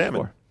to fish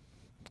Salmon. for?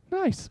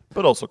 Nice.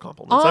 But also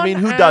compliments. I mean,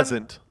 who On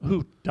doesn't?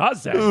 Who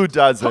doesn't? Who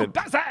doesn't? Who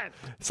doesn't?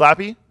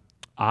 Slappy,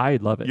 I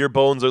love it. your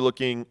bones are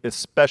looking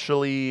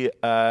especially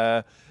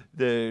the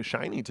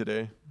shiny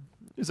today.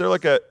 Is there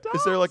like a?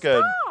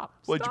 Stop,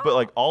 What'd you stop. put?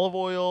 Like olive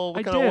oil? What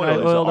I kind did. of oil? I Is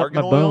it oiled up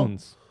argan my oil?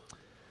 bones.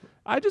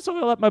 I just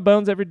oil up my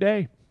bones every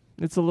day.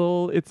 It's a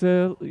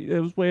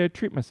way I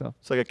treat myself.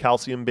 It's like a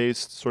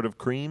calcium-based sort of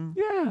cream.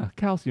 Yeah,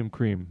 calcium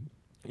cream.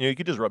 You know, you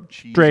could just rub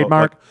cheese,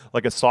 Trademark.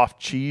 like a soft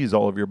cheese,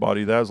 all over your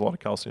body. That has a lot of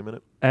calcium in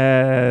it.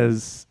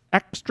 As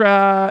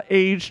extra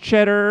aged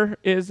cheddar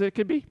as it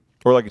could be.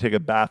 Or like you take a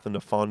bath in a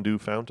fondue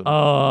fountain.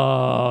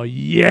 Oh,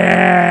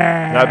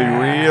 yeah. That'd be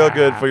real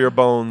good for your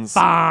bones.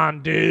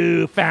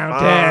 Fondue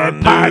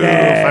fountain party.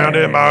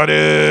 Fountain party.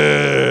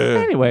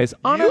 Anyways,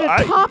 on an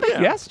atomic...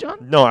 yeah. Yes, John?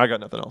 No, I got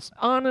nothing else.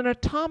 On an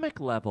atomic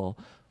level,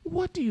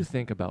 what do you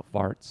think about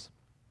farts?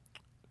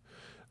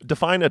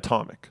 Define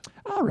atomic.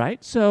 All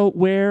right. So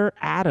where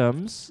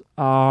atoms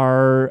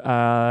are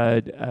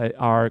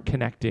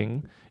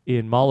connecting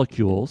in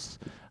molecules,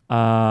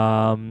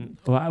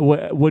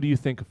 what do you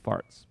think of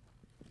farts?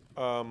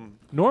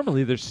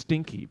 Normally they're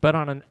stinky, but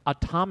on an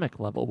atomic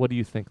level, what do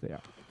you think they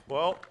are?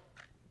 Well,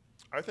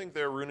 I think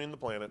they're ruining the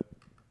planet.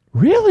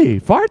 Really?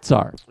 Farts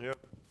are? Yep.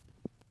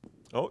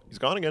 Oh, he's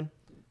gone again.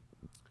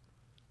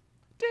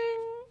 Ding.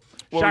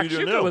 What were you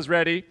doing Shakshuka now? was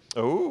ready.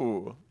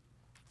 Oh.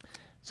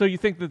 So you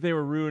think that they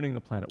were ruining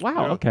the planet?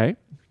 Wow. Yeah. Okay.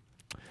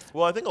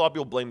 Well, I think a lot of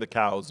people blame the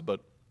cows,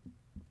 but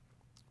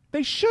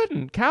They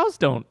shouldn't. Cows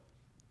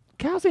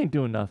ain't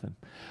doing nothing.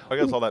 I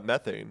guess all that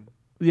methane.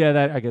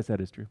 Yeah, I guess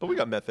that is true. But we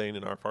got methane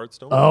in our farts,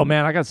 don't we? Oh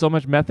man, I got so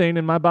much methane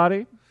in my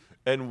body.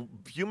 And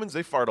humans,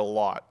 they fart a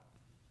lot.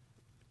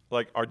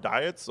 Like our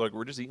diets, like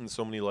we're just eating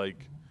so many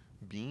like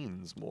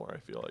beans more, I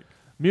feel like.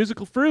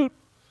 Musical fruit.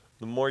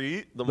 The more you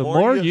eat, the more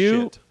more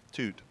you- shit.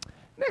 Toot.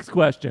 Next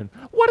question.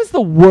 What is the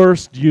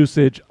worst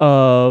usage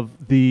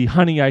of the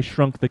Honey, I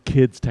Shrunk the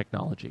Kids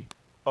technology?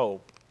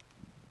 Oh.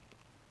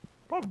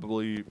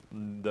 Probably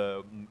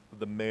the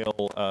male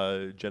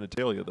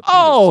genitalia. The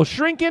Oh,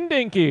 shrinking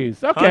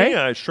dinkies. Okay. Honey,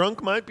 I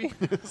shrunk my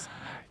penis.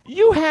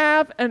 You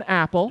have an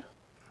apple,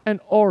 an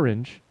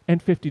orange,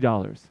 and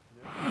 $50.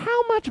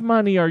 How much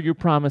money are you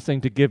promising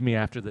to give me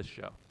after this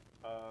show?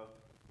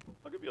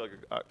 I'll give you like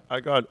I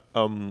got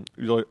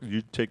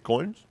you take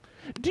coins?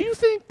 Do you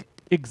think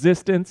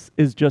existence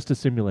is just a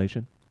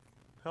simulation?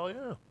 Hell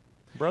yeah,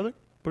 brother.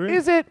 Put it in.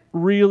 Is it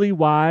really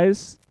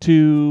wise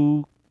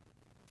to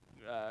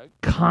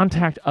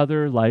contact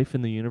other life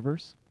in the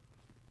universe?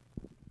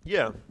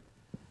 Yeah,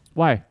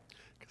 Why?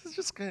 because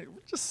it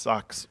just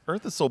sucks.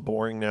 Earth is so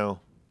boring now.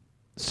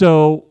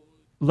 So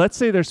let's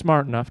say they're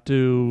smart enough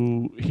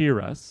to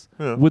hear us.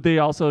 Yeah. Would they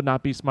also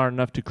not be smart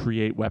enough to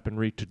create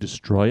weaponry to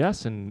destroy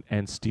us and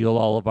steal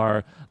all of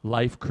our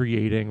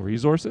life-creating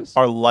resources?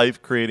 Our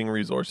life-creating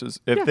resources.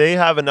 If Yeah. they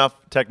have enough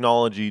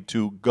technology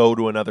to go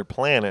to another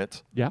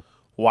planet, Yeah.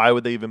 why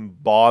would they even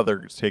bother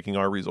taking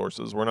our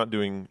resources? We're not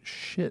doing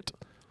shit.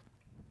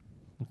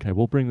 Okay,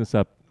 we'll bring this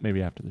up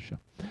maybe after the show.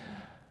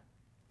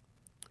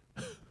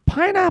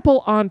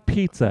 Pineapple on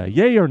pizza,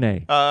 yay or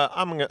nay?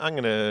 I'm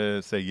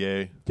gonna say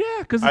yay. Yeah,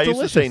 because it's I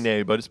delicious. used to say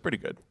nay, but it's pretty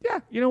good. Yeah,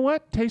 you know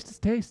what? Taste is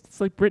taste. It's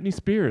like Britney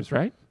Spears,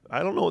 right?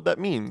 I don't know what that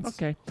means.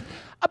 Okay.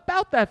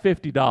 About that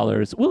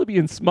 $50, will it be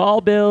in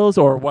small bills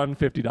or one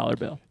 $50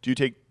 bill? Do you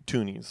take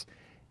toonies?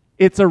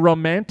 It's a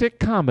romantic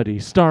comedy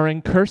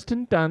starring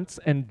Kirsten Dunst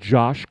and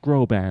Josh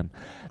Groban.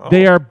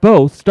 They are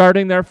both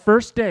starting their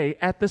first day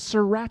at the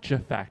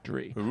Sriracha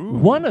factory.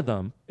 One of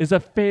them is a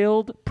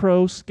failed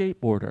pro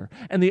skateboarder,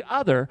 and the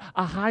other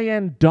a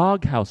high-end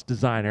doghouse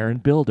designer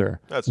and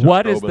builder. That's Josh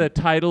What is Groban. the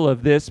title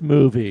of this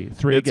movie?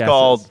 Three It's guesses.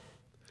 called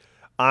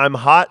I'm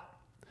Hot,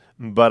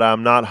 but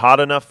I'm Not Hot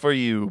Enough for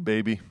You,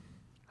 baby.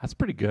 That's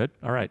pretty good.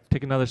 All right,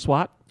 take another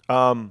swat.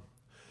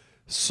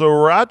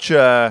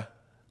 Sriracha.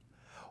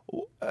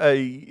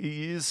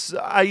 Is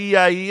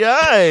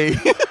ay.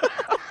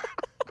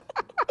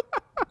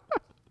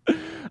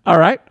 All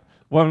right,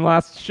 one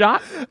last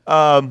shot.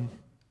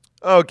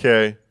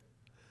 Okay.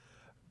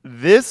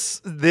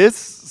 This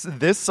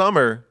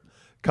summer,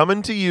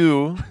 coming to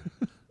you.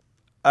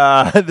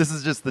 This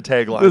is just the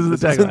tagline. This is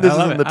the tagline. This I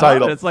love isn't it. the I love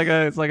title. it.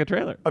 It's like a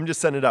trailer. I'm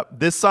just setting it up.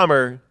 This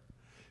summer,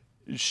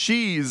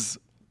 she's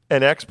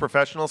an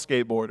ex-professional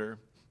skateboarder,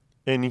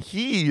 and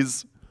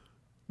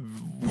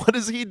what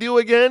does he do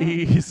again?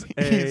 He's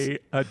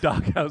a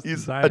doghouse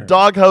designer. A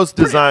doghouse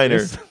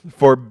designer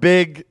for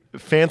big,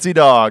 fancy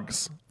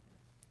dogs.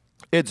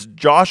 It's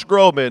Josh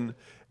Groban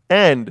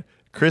and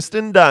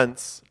Kristen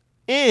Dunst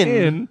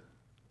in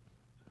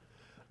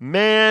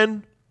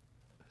Man,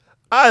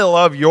 I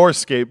love your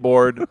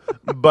skateboard,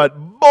 but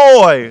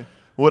boy,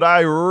 would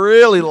I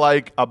really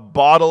like a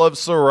bottle of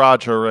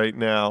sriracha right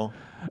now.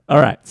 All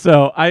right,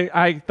 so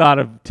I thought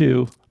of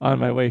two on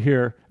my way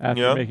here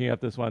after making up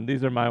this one.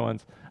 These are my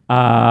ones.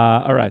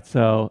 All right,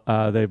 so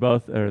they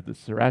both are the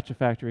Sriracha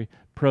Factory,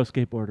 Pro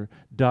Skateboarder,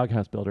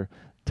 Doghouse Builder.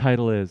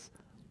 Title is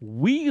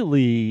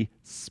Wheelie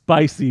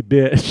Spicy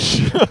Bitch.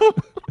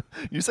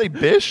 You say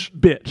bish?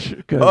 Bitch,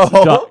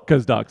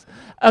 because dogs.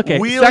 Okay,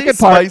 Wheelie second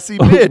part, Spicy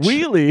Bitch.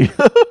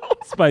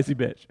 Wheelie Spicy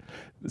Bitch.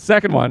 The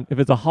second one, if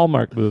it's a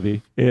Hallmark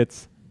movie,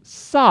 it's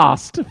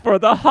Sauced for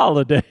the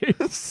Holidays.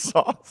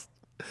 Sauce.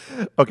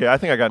 Okay, I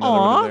think I got another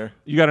one in there.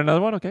 You got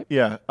another one? Okay.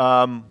 Yeah.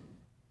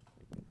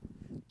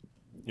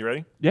 You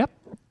ready? Yep.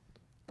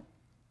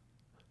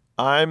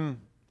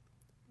 I'm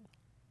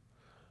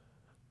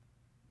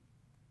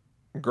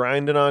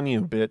grinding on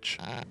you, bitch.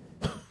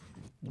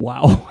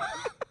 Wow.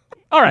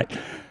 All right.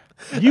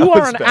 You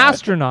are an bad.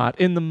 astronaut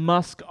in the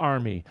Musk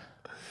Army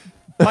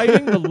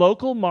fighting the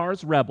local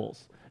Mars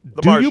rebels. Do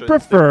you Martians. They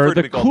prefer prefer to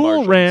the be called Cool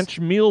Martians. Ranch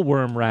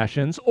mealworm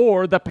rations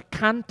or the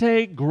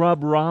Picante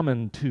grub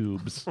ramen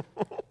tubes?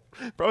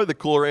 Probably the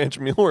Cool Ranch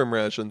mealworm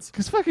rations.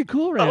 Because fucking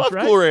Cool Ranch, I love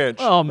right? Cool Ranch.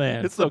 Oh,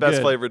 man. It's so the best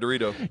good. flavored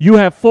Dorito. You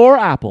have 4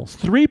 apples,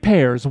 3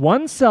 pears,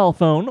 1 cell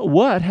phone.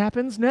 What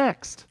happens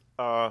next?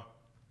 4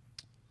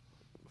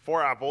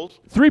 apples,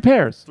 3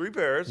 pears, 3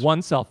 pears,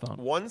 1 cell phone.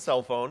 1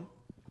 cell phone.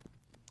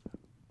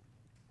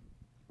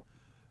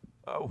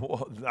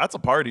 Well, that's a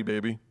party,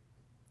 baby.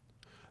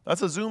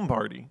 That's a Zoom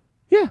party.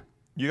 Yeah.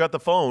 You got the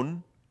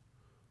phone,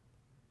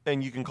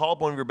 and you can call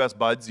up one of your best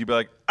buds. You'd be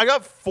like, I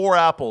got 4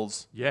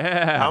 apples.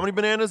 Yeah. How many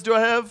bananas do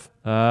I have?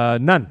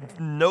 None.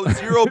 No,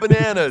 0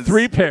 bananas.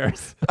 3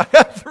 pears. I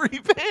got 3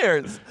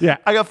 pears. Yeah.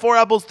 I got 4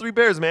 apples, 3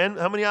 pears, man.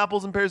 How many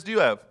apples and pears do you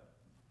have?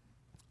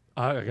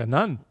 I got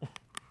none.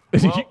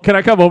 Can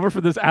I come over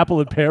for this apple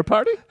and pear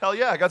party? Hell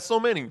yeah, I got so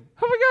many. Oh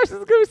my gosh, this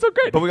is going to be so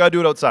great. But we got to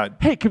do it outside.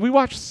 Hey, can we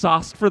watch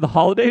Sauced for the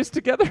Holidays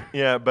together?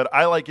 Yeah, but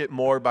I like it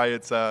more by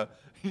its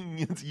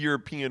its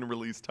European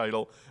release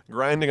title,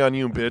 Grinding on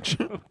You, Bitch.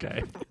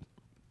 Okay.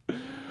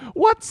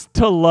 What's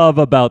to love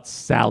about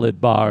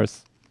salad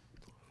bars?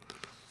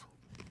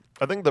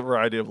 I think the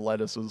variety of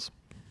lettuces.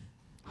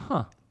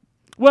 Huh.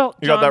 Well,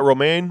 You got that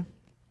romaine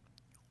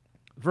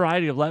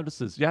variety of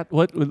lettuces. Yeah,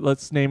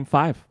 let's name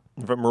 5.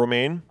 from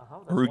romaine,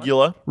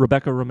 arugula,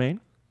 Rebecca romaine.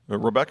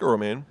 Rebecca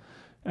romaine,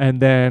 And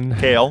then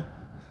kale,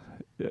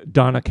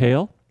 Donna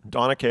kale.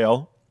 Donna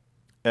kale,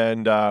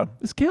 and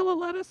Is kale a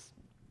lettuce?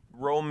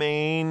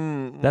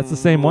 romaine. That's the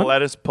same one?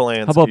 Lettuce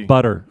Polanski. How about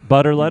butter?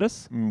 Butter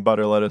lettuce?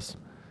 Butter lettuce.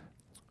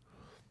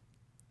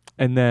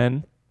 And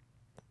then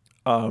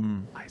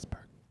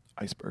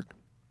Iceberg.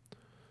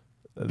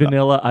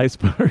 vanilla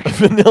iceberg.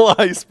 Vanilla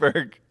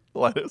iceberg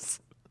lettuce.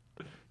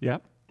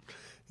 Yep.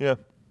 Yeah.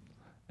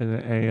 And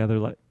then any other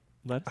lettuce?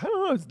 I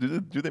don't know.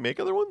 Do they make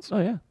other ones? Oh,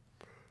 yeah.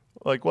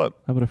 Like what?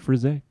 How about a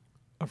frisee?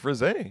 A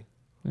frisee.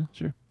 Yeah,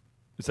 sure.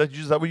 Is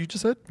that what you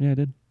just said? Yeah, I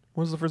did.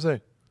 What is a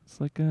frisee? It's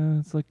like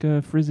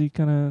a frizzy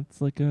kind of.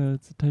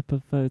 It's a type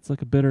of. It's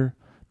like a bitter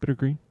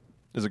green.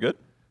 Is it good?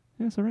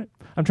 Yeah, it's all right.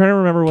 I'm trying to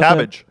remember what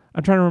Cabbage.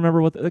 I'm trying to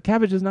remember what the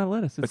cabbage is not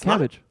lettuce. It's not?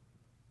 cabbage.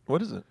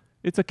 What is it?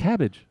 It's a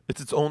cabbage. It's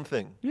its own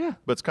thing. Yeah.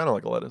 But it's kind of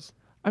like a lettuce.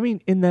 I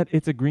mean, in that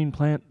it's a green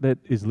plant that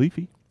is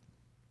leafy.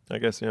 I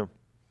guess, yeah.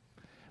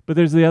 But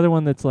there's the other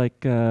one that's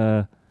like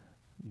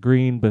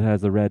green but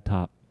has a red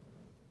top.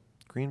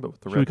 Green, but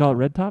with the Should red. we call it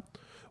red top?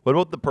 What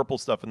about the purple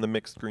stuff and the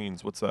mixed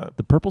greens? What's that?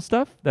 The purple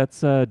stuff?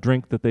 That's a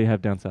drink that they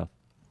have down south.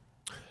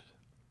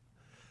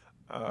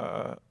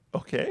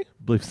 Okay. I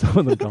believe some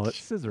of them call it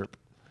scissor.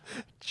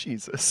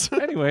 Jesus.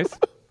 Anyways.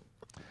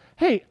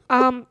 Hey,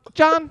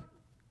 John,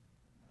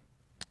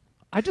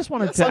 I just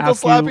wanted Yes, to Uncle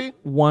ask you Slappy?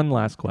 one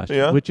last question,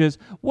 Yeah? which is,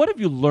 what have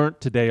you learned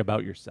today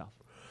about yourself?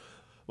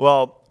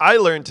 Well, I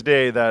learned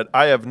today that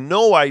I have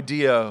no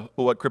idea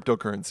what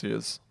cryptocurrency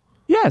is.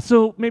 Yeah,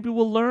 so maybe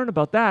we'll learn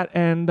about that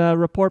and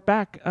report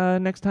back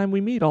next time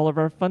we meet all of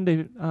our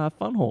fun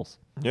holes.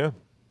 Yeah.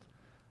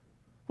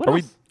 What Are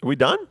else? we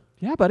done?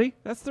 Yeah, buddy.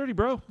 That's 30,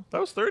 bro.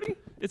 That was 30?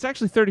 It's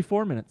actually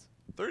 34 minutes.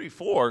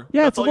 34?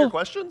 Yeah, That's it's a all your little-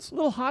 questions? A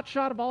little hot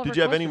shot of all of our Did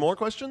you have any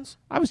questions.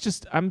 more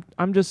questions?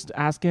 I'm just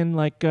asking,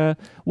 like,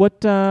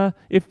 what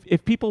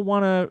if people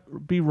want to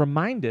be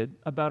reminded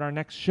about our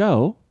next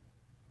show,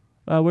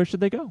 where should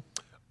they go?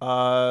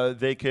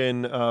 They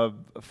can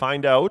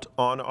find out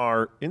on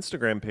our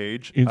Instagram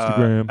page.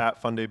 Instagram.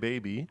 At Fun Day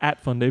Baby. At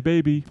Fun Day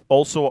Baby.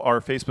 Also, our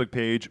Facebook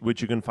page,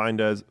 which you can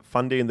find as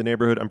Fun Day in the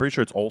Neighborhood. I'm pretty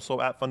sure it's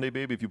also at Fun Day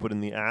Baby if you put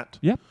in the at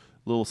Yep.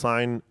 little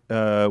sign. We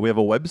have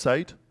a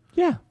website,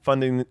 Yeah.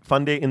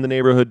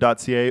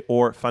 fundayintheneighborhood.ca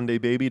or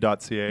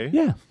fundaybaby.ca.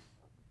 Yeah.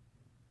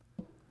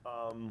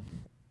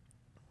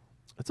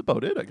 That's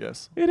about it, I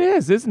guess. It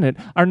is, isn't it?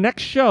 Our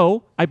next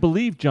show, I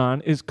believe,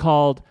 John, is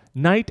called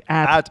Night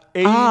at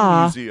a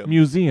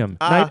Museum.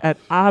 Night at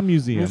a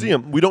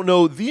Museum. We don't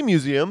know the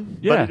museum,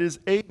 Yeah. but it is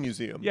a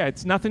museum. Yeah,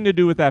 it's nothing to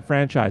do with that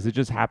franchise. It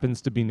just happens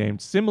to be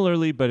named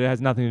similarly, but it has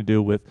nothing to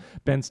do with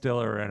Ben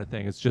Stiller or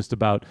anything. It's just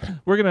about,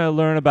 we're going to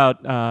learn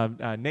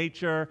about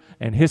nature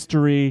and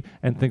history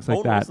and things like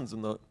Owen that. Wilson's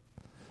in the.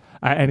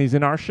 And he's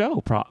in our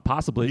show,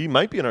 possibly. He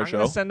might be in our I'm show.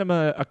 going to send him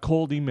a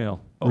cold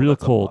email. Oh, Real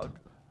that's a cold. bug.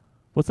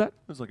 What's that?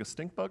 There's like a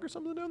stink bug or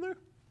something down there?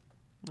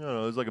 I don't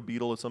know. There's like a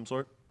beetle of some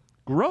sort.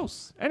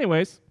 Gross.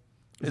 Anyways.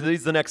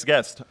 He's the next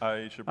guest.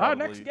 I should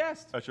probably, next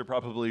guest. I should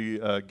probably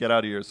get out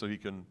of here so he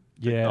can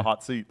take Yeah. the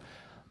hot seat.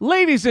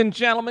 Ladies and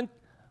gentlemen,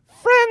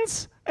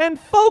 friends and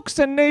folks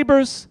and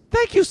neighbors,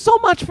 thank you so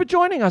much for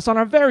joining us on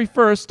our very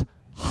first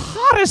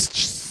hottest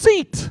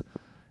seat.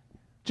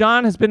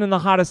 John has been in the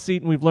hottest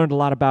seat, and we've learned a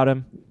lot about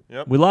him.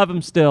 Yep. We love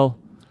him still.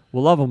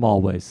 We'll love him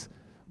always.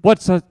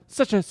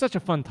 Such a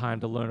fun time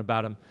to learn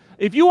about him.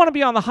 If you want to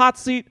be on the hot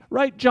seat,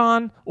 write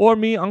John or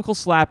me, Uncle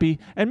Slappy,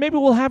 and maybe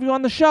we'll have you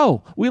on the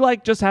show. We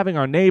like just having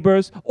our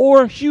neighbors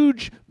or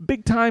huge,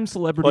 big-time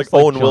celebrities like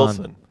Owen John.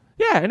 Wilson.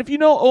 Yeah, and if you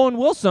know Owen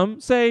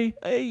Wilson, say,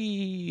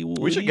 hey...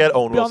 We should get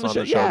Owen Wilson on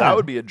the show. Yeah. That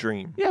would be a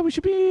dream. Yeah, we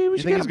should be... You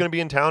think he's going to be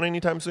in town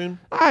anytime soon?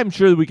 I'm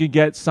sure that we could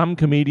get some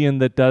comedian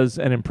that does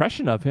an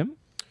impression of him.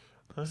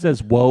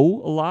 Says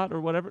whoa a lot or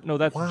whatever. No,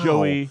 that's Wow.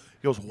 Joey. He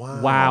goes, wow.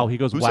 Wow. He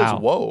goes, Who wow. says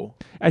whoa?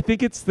 I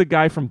think it's the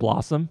guy from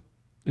Blossom.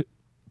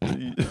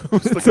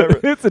 Who's the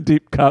guy? It's a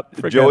deep cut.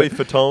 Forget Joey it.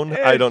 Fatone?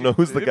 I don't know.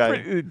 Who's the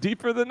guy?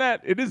 Deeper than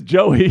that. It is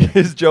Joey.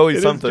 It's Joey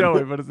It something. is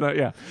Joey, but it's not,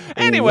 yeah.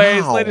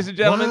 Anyways, Wow. ladies and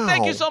gentlemen,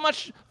 thank you Wow. so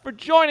much for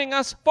joining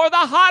us for the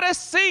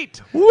hottest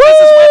seat. Woo! This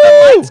is where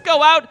the lights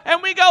go out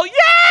and we go, yeah!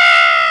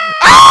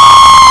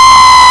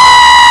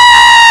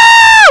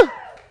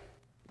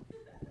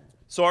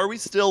 So are we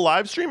still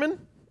live streaming?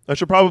 I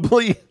should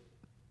probably